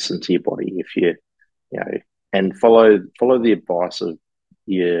listen to your body. If you know and follow the advice of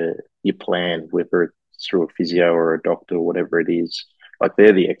your plan, whether it's through a physio or a doctor or whatever it is. Like,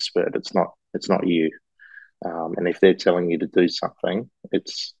 they're the expert. It's not you. And if they're telling you to do something,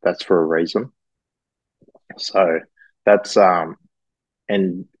 that's for a reason. So that's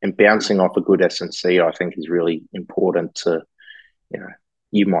and bouncing off a good S&C, I think, is really important. To you know,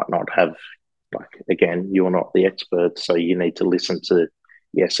 you might not have, like, again, you're not the expert, so you need to listen to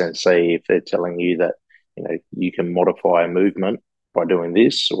the S&C if they're telling you that you can modify a movement by doing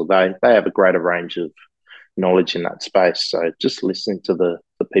this, or they have a greater range of knowledge in that space. So just listen to the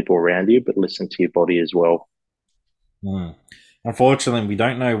people around you, but listen to your body as well. Mm. Unfortunately, we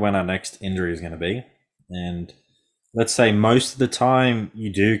don't know when our next injury is going to be. And let's say most of the time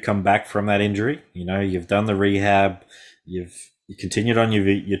you do come back from that injury. You've done the rehab, you continued on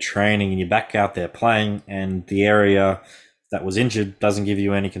your training, and you're back out there playing, and the area that was injured doesn't give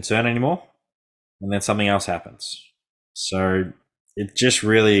you any concern anymore. And then something else happens. So it just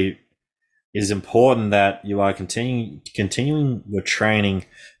really is important that you are continuing your training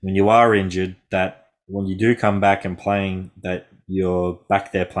when you are injured, that when you do come back and playing, that you're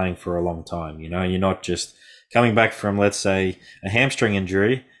back there playing for a long time. You're not just coming back from, let's say, a hamstring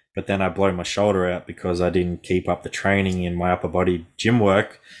injury, but then I blow my shoulder out because I didn't keep up the training in my upper body gym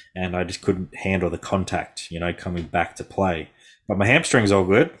work and I just couldn't handle the contact, coming back to play. But my hamstring's all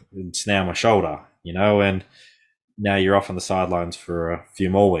good. It's now my shoulder, and now you're off on the sidelines for a few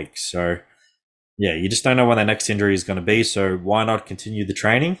more weeks. So yeah, you just don't know when that next injury is going to be. So why not continue the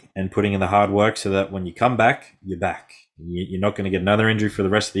training and putting in the hard work so that when you come back, you're back. You're not going to get another injury for the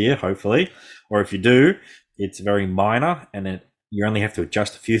rest of the year, hopefully. Or if you do, it's very minor and you only have to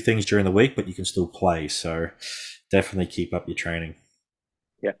adjust a few things during the week, but you can still play. So definitely keep up your training.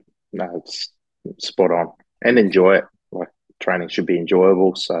 Yeah, no, it's spot on, and enjoy it. Like, training should be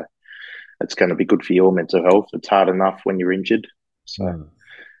enjoyable, so it's going to be good for your mental health. It's hard enough when you're injured, so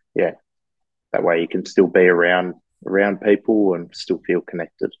yeah, that way you can still be around people and still feel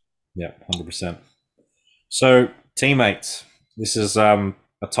connected. Yeah, 100%. So teammates, this is a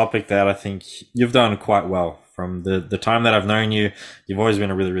topic that I think you've done quite well. From the time that I've known you, you've always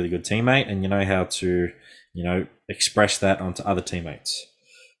been a really, really good teammate, and you know how to, express that onto other teammates.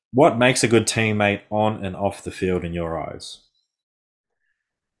 What makes a good teammate on and off the field in your eyes?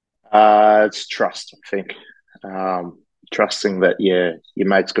 It's trust, I think. Trusting that your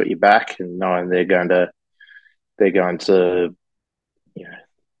mate's got your back, and knowing they're going to you know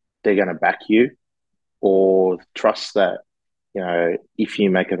they're going to back you, or trust that if you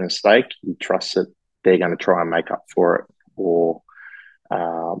make a mistake, you trust that they're going to try and make up for it. Or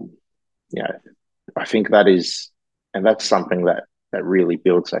um, you know, I think that's something that really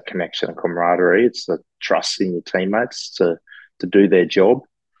builds that connection and camaraderie. It's the trust in your teammates to do their job,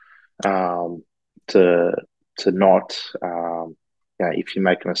 um, to not if you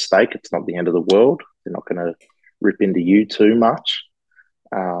make a mistake, it's not the end of the world. They're not going to rip into you too much,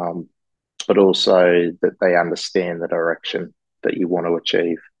 um, but also that they understand the direction that you want to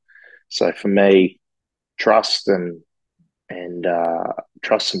achieve. So for me, trust and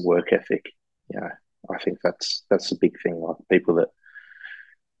trust and work ethic. I think that's a big thing. Like, people that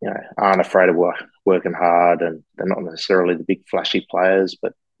aren't afraid of working hard, and they're not necessarily the big flashy players,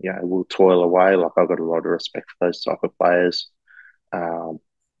 but will toil away. Like, I've got a lot of respect for those type of players. Um,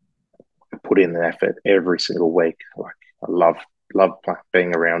 put in the effort every single week. Like, I love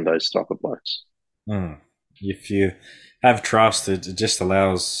being around those type of blokes. Mm. If you have trust, it just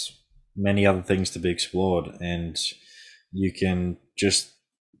allows many other things to be explored, and you can just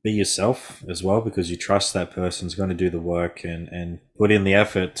be yourself as well because you trust that person's going to do the work and put in the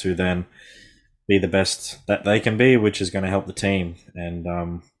effort to then be the best that they can be, which is going to help the team.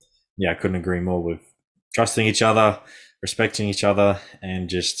 And yeah, I couldn't agree more with trusting each other, respecting each other, and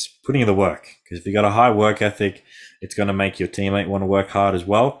just putting in the work. Because if you've got a high work ethic, it's going to make your teammate want to work hard as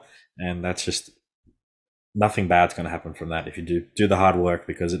well. And that's just nothing bad's going to happen from that if you do the hard work.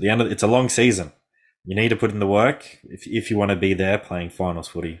 Because at the end of it's a long season, you need to put in the work if you want to be there playing finals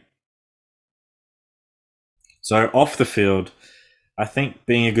footy. So off the field, I think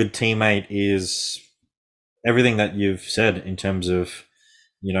being a good teammate is everything that you've said in terms of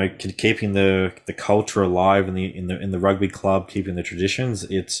keeping the culture alive in the rugby club, keeping the traditions.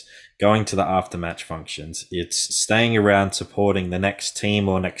 It's going to the after match functions. It's staying around supporting the next team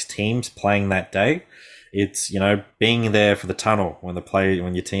or next teams playing that day. It's being there for the tunnel when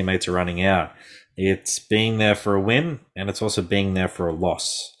your teammates are running out. It's being there for a win, and it's also being there for a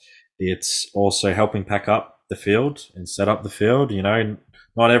loss. It's also helping pack up the field and set up the field.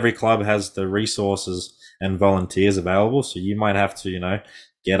 Not every club has the resources and volunteers available, so you might have to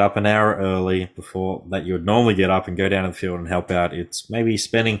get up an hour early before that you would normally get up and go down to the field and help out. It's maybe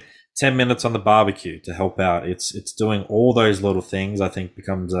spending 10 minutes on the barbecue to help out. It's doing all those little things, I think,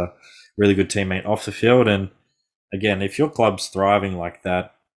 becomes a really good teammate off the field. And again, if your club's thriving like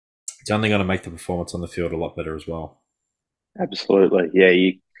that, it's only going to make the performance on the field a lot better as well. Absolutely. Yeah,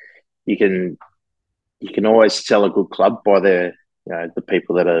 you can always tell a good club by the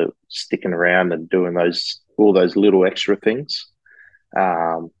people that are sticking around and doing all those little extra things.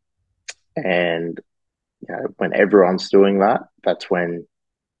 Um, and when everyone's doing that, that's when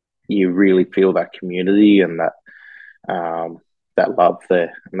you really feel that community and that love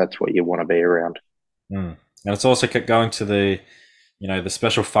there, and that's what you want to be around. Mm. And it's also kept going to the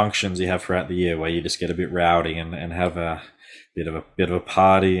special functions you have throughout the year where you just get a bit rowdy and have a bit of a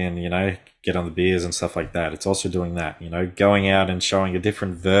party and get on the beers and stuff like that. It's also doing that, going out and showing a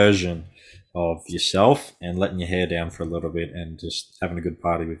different version of yourself and letting your hair down for a little bit and just having a good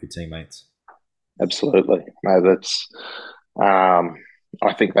party with your teammates. Absolutely, no, that's. Um,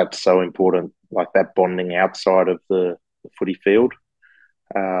 I think that's so important, like that bonding outside of the footy field.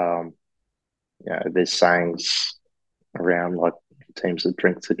 Um, there's sayings around like teams that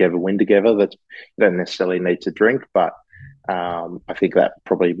drink together win together. That you don't necessarily need to drink, but I think that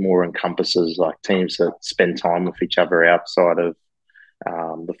probably more encompasses like teams that spend time with each other outside of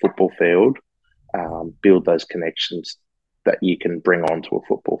the football field, build those connections that you can bring onto a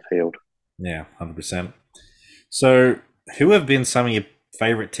football field. Yeah, 100%. So, who have been some of your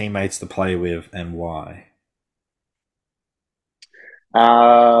favorite teammates to play with and why?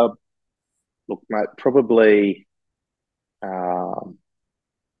 Uh, Look, mate, um,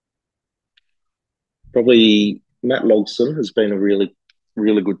 probably Matt Logson has been a really,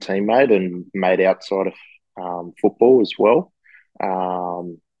 really good teammate and made outside of football as well.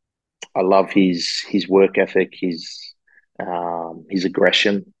 Um, I love his work ethic, his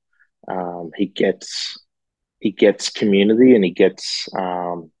aggression. He gets community and he gets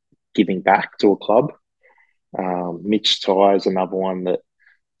giving back to a club. Mitch Ty is another one that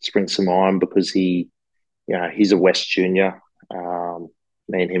springs to mind because he's a West junior.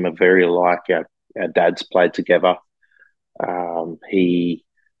 Me and him are very alike. Our dads played together. He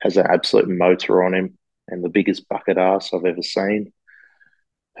has an absolute motor on him and the biggest bucket ass I've ever seen.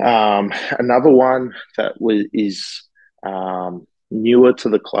 Another one that is newer to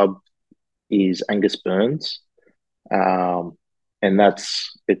the club is Angus Burns, um, and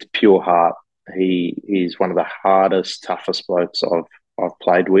it's pure heart. He is one of the hardest, toughest blokes I've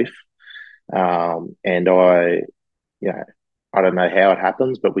played with, and you know, I don't know how it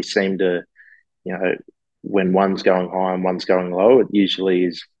happens, but we seem to, you know, when one's going high and one's going low, it usually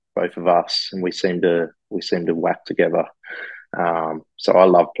is both of us, and we seem to whack together. So I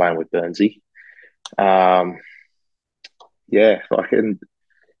love playing with Burnsy. Um, yeah, like and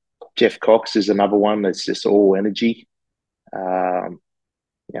Jeff Cox is another one that's just all energy. Um,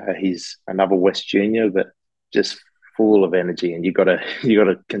 he's another West junior, but just full of energy, and you got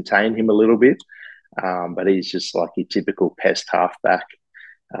to contain him a little bit. But he's just like your typical pest halfback,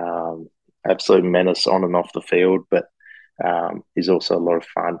 um, absolute menace on and off the field. But he's also a lot of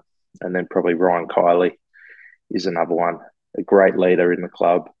fun. And then probably Ryan Kiley is another one, a great leader in the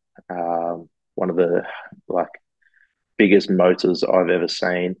club. One of the like biggest motors I've ever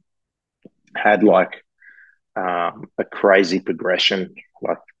seen. Had like a crazy progression.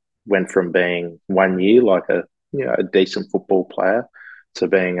 Like went from being 1 year like a decent football player to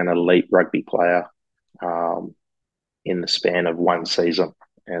being an elite rugby player um, in the span of one season.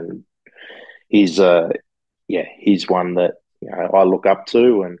 And he's he's one that I look up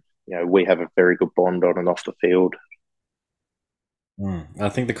to, and we have a very good bond on and off the field. I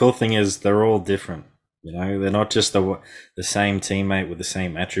think the cool thing is they're all different. You know, they're not just the same teammate with the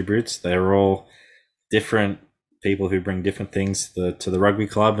same attributes. They're all different people who bring different things to the rugby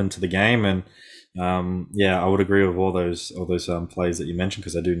club and to the game. And yeah, I would agree with all those players that you mentioned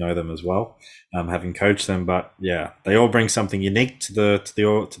because I do know them as well, having coached them. But yeah, they all bring something unique to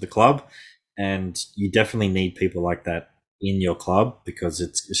the club, and you definitely need people like that in your club because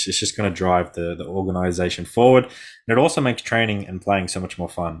it's just going to drive the organization forward. And it also makes training and playing so much more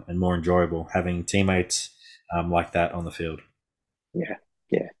fun and more enjoyable having teammates like that on the field. Yeah,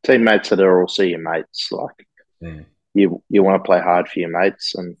 yeah. Teammates that are also your mates. Like Mm. you want to play hard for your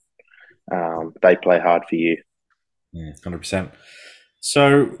mates, and they play hard for you. 100%.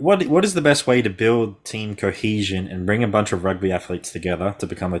 So, what is the best way to build team cohesion and bring a bunch of rugby athletes together to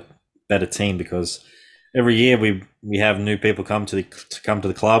become a better team? Because every year we have new people come to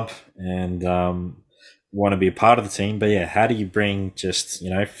the club and want to be a part of the team. But yeah, how do you bring just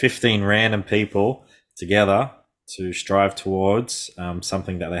 15 random people together to strive towards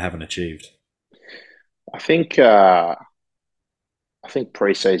something that they haven't achieved? I think uh, I think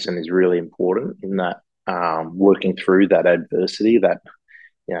preseason is really important in that working through that adversity. That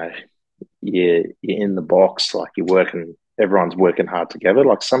you know you're in the box, like you're working. Everyone's working hard together.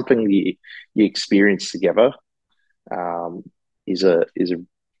 Like something you experience together um, is a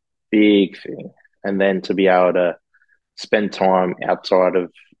big thing. And then to be able to spend time outside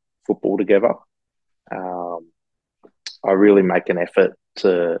of football together, um, I really make an effort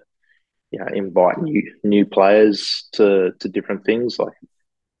to invite new players to different things. Like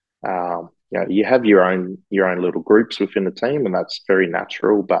you have your own little groups within the team, and that's very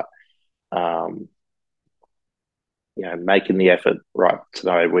natural. But um, making the effort. Right,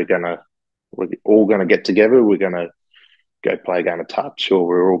 today we're all gonna get together. We're gonna go play a game of touch, or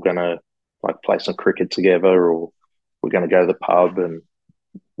we're all gonna like play some cricket together, or we're gonna go to the pub, and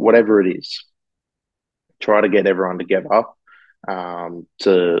whatever it is, try to get everyone together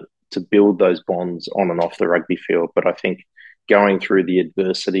to build those bonds on and off the rugby field. But I think going through the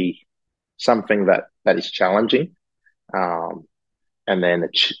adversity, something that is challenging, um, and then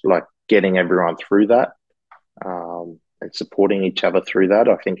it's like getting everyone through that and supporting each other through that,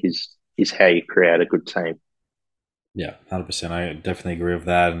 I think is how you create a good team. Yeah, 100%. I definitely agree with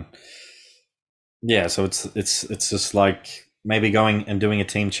that. And yeah, so it's just like maybe going and doing a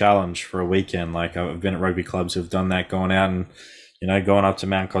team challenge for a weekend. Like I've been at rugby clubs who've done that, going out and going up to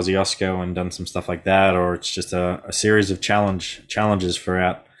Mount Kosciuszko and done some stuff like that, or it's just a series of challenges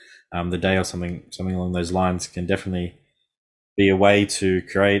throughout the day or something along those lines can definitely be a way to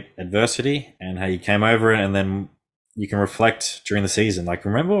create adversity and how you came over it, and then you can reflect during the season. Like,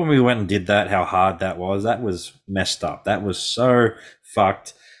 remember when we went and did that? How hard that was? That was messed up. That was so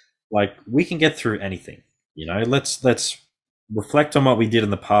fucked. Like, we can get through anything. Let's reflect on what we did in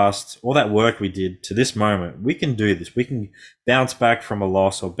the past, all that work we did to this moment. We can do this. We can bounce back from a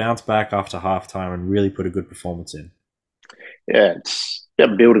loss or bounce back after halftime and really put a good performance in. Yeah, it's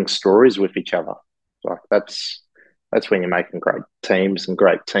about building stories with each other. Like that's when you're making great teams and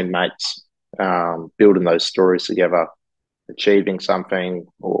great teammates. Building those stories together, achieving something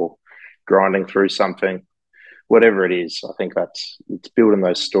or grinding through something, whatever it is. I think it's building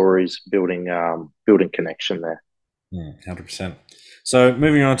those stories, building connection there. 100%. So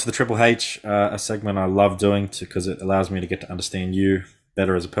moving on to the Triple H, a segment I love doing because it allows me to get to understand you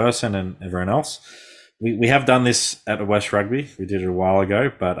better as a person and everyone else. We have done this at West Rugby. We did it a while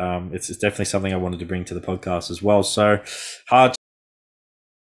ago, but it's definitely something I wanted to bring to the podcast as well. So hard.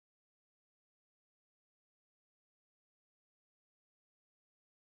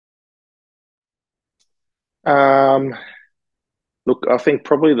 Um, Look, I think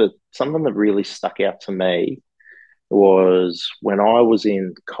probably something that really stuck out to me was when I was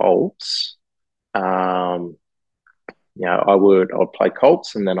in Colts. Um, I'd play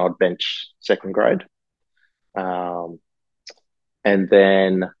Colts and then I'd bench second grade. Um, and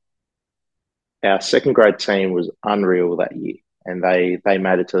then our second grade team was unreal that year, and they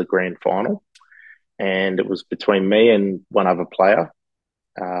made it to the grand final. And it was between me and one other player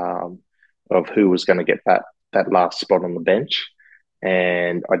um, of who was going to get that last spot on the bench,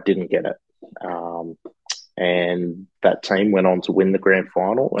 and I didn't get it. Um, and that team went on to win the grand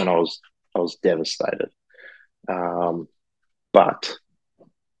final, and I was devastated. Um, but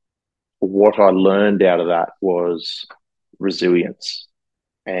what I learned out of that was resilience,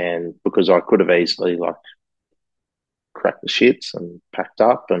 and because I could have easily like cracked the shits and packed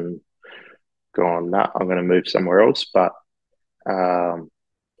up and gone, nah, I'm going to move somewhere else. But um,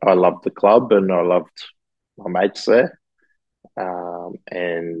 I loved the club and I loved my mates there,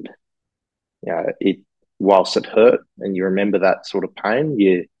 and it whilst it hurt, and you remember that sort of pain,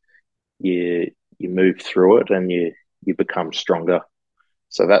 you you move through it and you become stronger.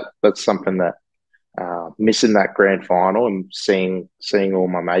 So that's something that missing that grand final and seeing all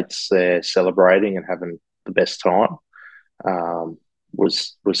my mates there celebrating and having the best time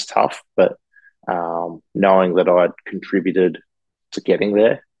was tough. But knowing that I'd contributed to getting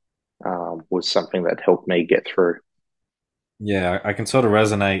there was something that helped me get through. Yeah, I can sort of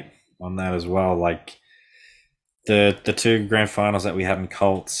resonate on that as well. Like the two grand finals that we had in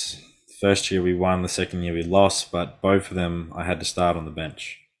Colts, first year we won, the second year we lost, but both of them I had to start on the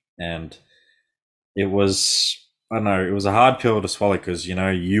bench. And it was, I don't know, it was a hard pill to swallow because,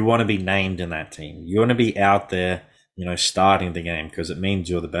 you want to be named in that team. You want to be out there, starting the game because it means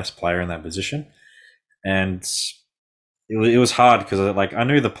you're the best player in that position. And it was hard because like I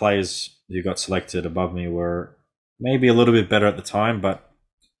knew the players who got selected above me were maybe a little bit better at the time, but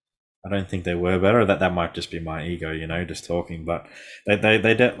I don't think they were better. That might just be my ego, just talking. But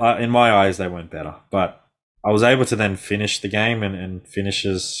in my eyes they weren't better. But I was able to then finish the game and finish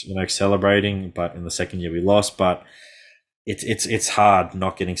as celebrating. But in the second year we lost. But it's hard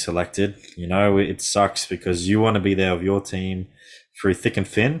not getting selected. It sucks because you want to be there with your team through thick and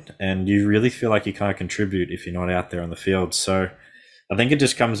thin, and you really feel like you can't contribute if you're not out there on the field. So I think it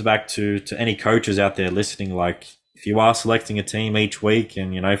just comes back to any coaches out there listening. Like if you are selecting a team each week,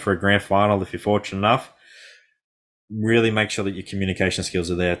 and for a grand final, if you're fortunate enough, really make sure that your communication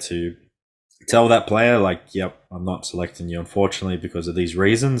skills are there to tell that player, like, yep, I'm not selecting you, unfortunately, because of these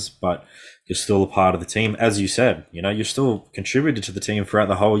reasons, but you're still a part of the team. As you said, you're still contributed to the team throughout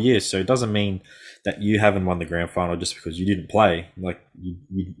the whole year. So it doesn't mean that you haven't won the grand final just because you didn't play. Like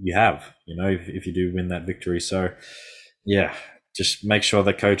you have, if you do win that victory. So yeah, just make sure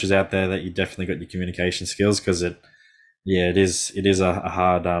that coaches out there that you definitely got your communication skills because it is a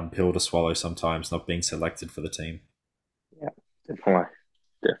hard pill to swallow sometimes not being selected for the team. Yeah, definitely,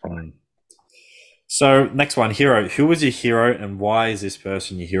 definitely. Mm. So next one, hero. Who was your hero, and why is this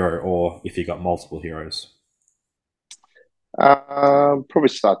person your hero? Or if you got multiple heroes. Probably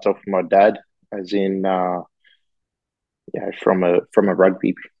starts off with my dad, as in from a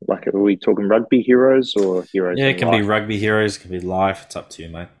rugby. Like, are we talking rugby heroes or heroes Yeah, in it can be life? rugby heroes, it can be life. It's up to you,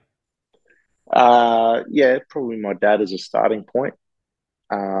 mate. Yeah, probably my dad as a starting point.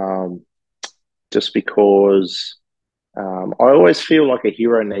 Um, just because I always feel like a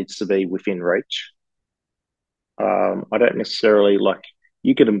hero needs to be within reach. I don't necessarily like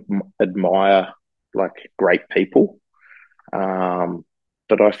you can admire like great people, um,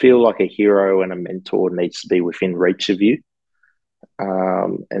 but I feel like a hero and a mentor needs to be within reach of you.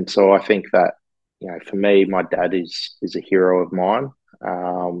 And so I think that for me, my dad is a hero of mine,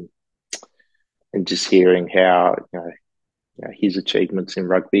 um, and just hearing how his achievements in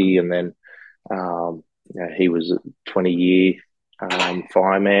rugby, and then he was a 20-year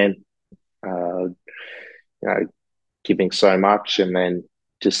fireman, you know, giving so much, and then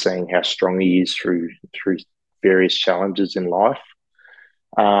just seeing how strong he is through various challenges in life.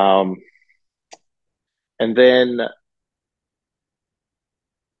 Um, and then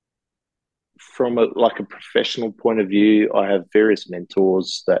from a professional point of view, I have various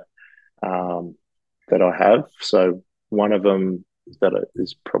mentors um, that I have. So one of them that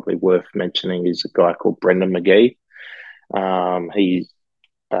is probably worth mentioning is a guy called Brendan McGee. He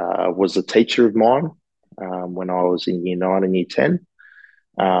was a teacher of mine when I was in year 9 and year 10.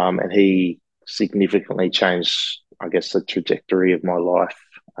 And he significantly changed, I guess, the trajectory of my life.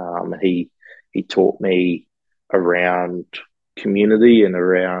 He taught me around community and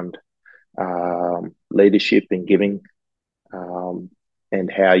around leadership and giving, um,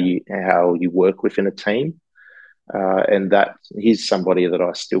 and how you work within a team. And that he's somebody that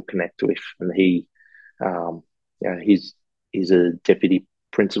I still connect with, and um, he's a deputy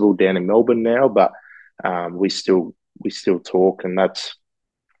principal down in Melbourne now, but we still talk, and that's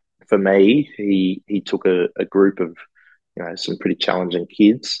for me. He took a group of some pretty challenging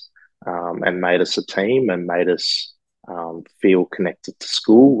kids, and made us a team and made us feel connected to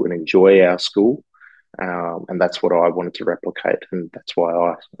school and enjoy our school. And that's what I wanted to replicate, and that's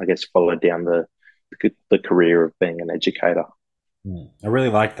why I guess followed down the career of being an educator. I really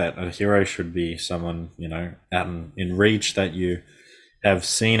like that. A hero should be someone, out in reach that you have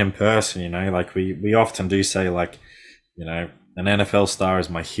seen in person, like we often do say like, an NFL star is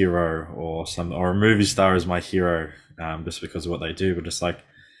my hero or a movie star is my hero, just because of what they do, but just like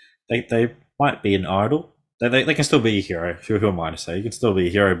they might be an idol. They can still be a hero. Who am I to say? You can still be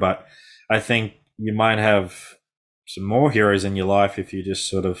a hero, but I think you might have some more heroes in your life if you just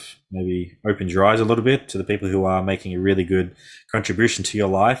sort of maybe opened your eyes a little bit to the people who are making a really good contribution to your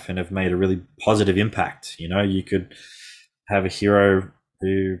life and have made a really positive impact. You know, you could have a hero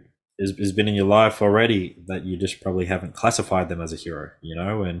who has been in your life already that you just probably haven't classified them as a hero, you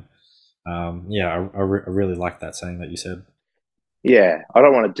know, and yeah, I really like that saying that you said. Yeah, I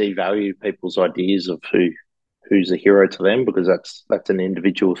don't want to devalue people's ideas of who's a hero to them, because that's an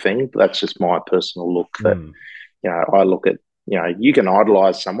individual thing. That's just my personal look. That, Mm, I look at, you can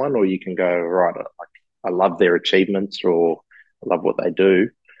idolize someone, or you can go, right, I love their achievements, or I love what they do,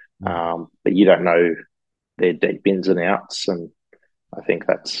 mm. but you don't know their deep ins and outs. And I think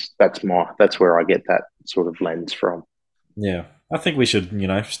that's where I get that sort of lens from. Yeah, I think we should, you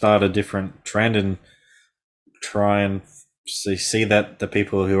know, start a different trend and try and see that the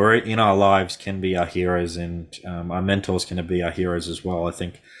people who are in our lives can be our heroes, and our mentors can be our heroes as well. I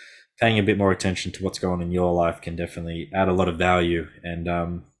think paying a bit more attention to what's going on in your life can definitely add a lot of value.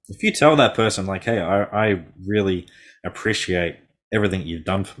 And if you tell that person, like, hey, I really appreciate everything you've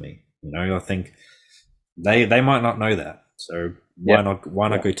done for me, you know, I think they might not know that. So Yeah, why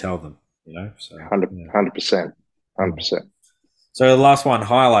not yeah, go tell them, you know? So, 100%, yeah. 100%. So the last one,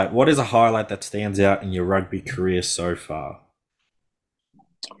 highlight. What is a highlight that stands out in your rugby career so far?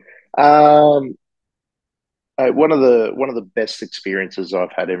 Um, one of the best experiences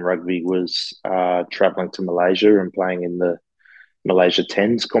I've had in rugby was traveling to Malaysia and playing in the Malaysia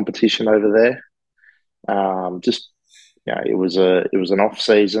Tens competition over there. Just, it was an off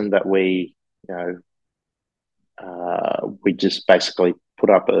season that you know we just basically put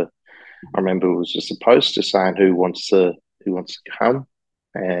up a. I remember it was just a post just saying who wants to come,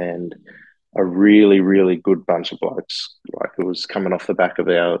 and a really really good bunch of blokes. Like, it was coming off the back of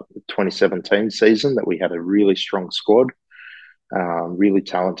our 2017 season that we had a really strong squad, really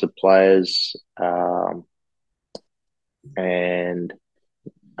talented players, and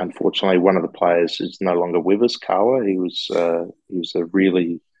unfortunately, one of the players is no longer with us. Kawa, he was a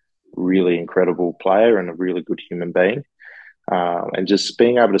really really incredible player and a really good human being, and just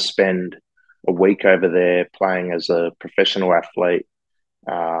being able to spend a week over there playing as a professional athlete,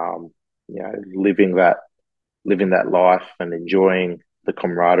 um, living that life and enjoying the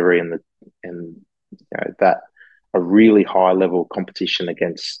camaraderie and that a really high level competition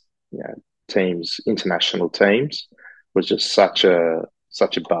against teams, international teams, was just such a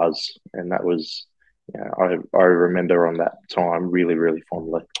buzz, and that was, I remember on that time really really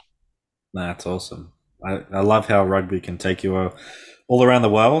fondly. That's awesome. I love how rugby can take you all around the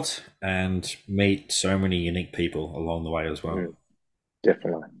world and meet so many unique people along the way as well. Mm,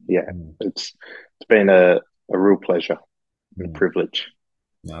 definitely, yeah. Mm, It's been a real pleasure and a mm. privilege.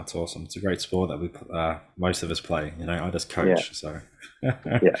 That's awesome. It's a great sport that we most of us play. You know, I just Yeah, coach, so.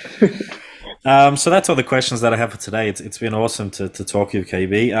 yeah. So that's all the questions that I have for today. It's been awesome to talk to you,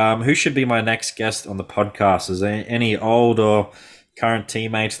 KB. Who should be my next guest on the podcast? Is there any old or current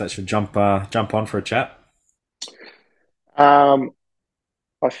teammates that should jump on for a chat? Um,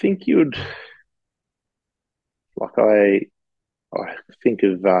 I think you'd like I think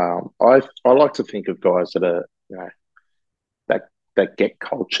of I like to think of guys that are, that that get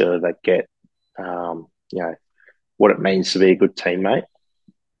culture, that get, what it means to be a good teammate.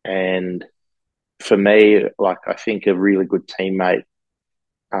 And for me, like, I think a really good teammate,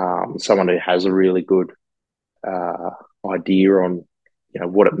 someone who has a really good uh, idea on,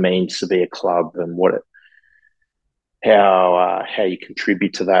 what it means to be a club, and how you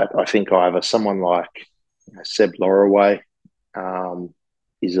contribute to that. I think either someone like, Seb Loraway, um,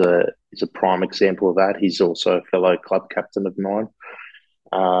 is a prime example of that. He's also a fellow club captain of mine.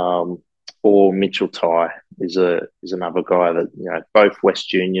 Um, or Mitchell Ty is another guy that, both West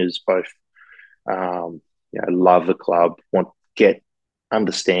Juniors, both, love the club,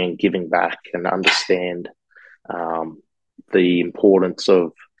 understand giving back, and understand, um, the importance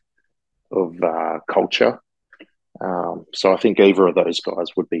of culture. So I think either of those guys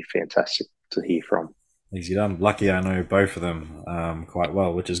would be fantastic to hear from. Easy done. Lucky I know both of them quite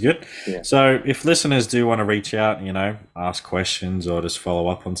well, which is good. Yeah. So if listeners do want to reach out, you know, ask questions or just follow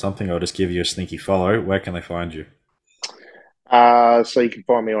up on something or just give you a sneaky follow, where can they find you? So you can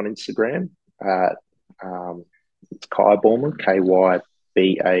find me on Instagram at, it's Kai Baulman,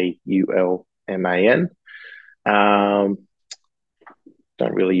 KYBAULMAN. Um,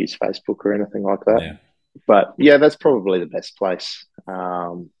 don't really use Facebook or anything like that, Yeah. but yeah, that's probably the best place.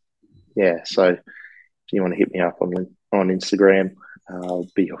 Yeah, so if you want to hit me up on Instagram, I'll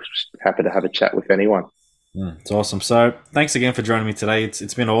be happy to have a chat with anyone. It's awesome. So thanks again for joining me today.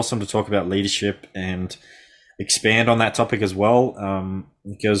 It's been awesome to talk about leadership and expand on that topic as well,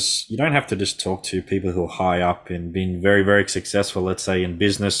 because you don't have to just talk to people who are high up and being very, very successful, let's say in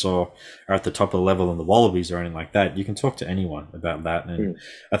business or are at the top of the level in the Wallabies or anything like that. You can talk to anyone about that. And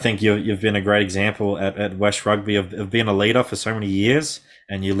I think you've been a great example at West Rugby of being a leader for so many years,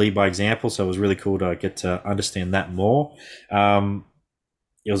 and you lead by example. So it was really cool to get to understand that more.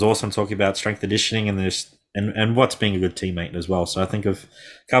 It was awesome talking about strength conditioning and what's being a good teammate as well. So I think I've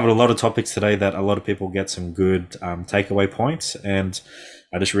covered a lot of topics today that a lot of people get some good takeaway points, and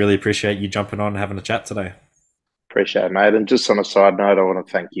I just really appreciate you jumping on and having a chat today. Appreciate it, mate. And just on a side note, I want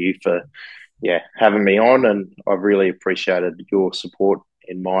to thank you for having me on, and I've really appreciated your support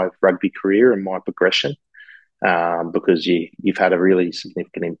in my rugby career and my progression, because you've had a really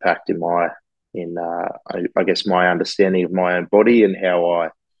significant impact I guess my understanding of my own body and how I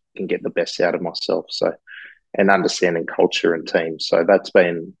can get the best out of myself. So, and understanding culture and teams. So that's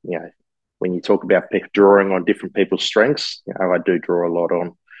been, when you talk about drawing on different people's strengths, I do draw a lot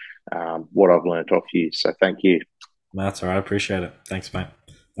on what I've learned off you. So thank you. That's all right. I appreciate it. Thanks, mate.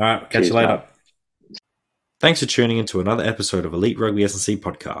 All right. Catch Cheers, you later. mate. Thanks for tuning into another episode of Elite Rugby S&C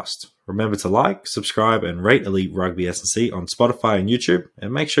podcast. Remember to like, subscribe, and rate Elite Rugby S&C on Spotify and YouTube,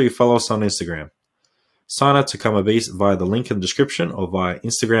 and make sure you follow us on Instagram. Sign up to become a beast via the link in the description or via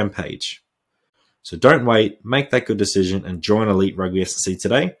Instagram page. So don't wait, make that good decision, and join Elite Rugby S&C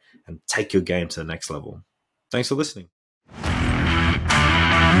today, and take your game to the next level. Thanks for listening.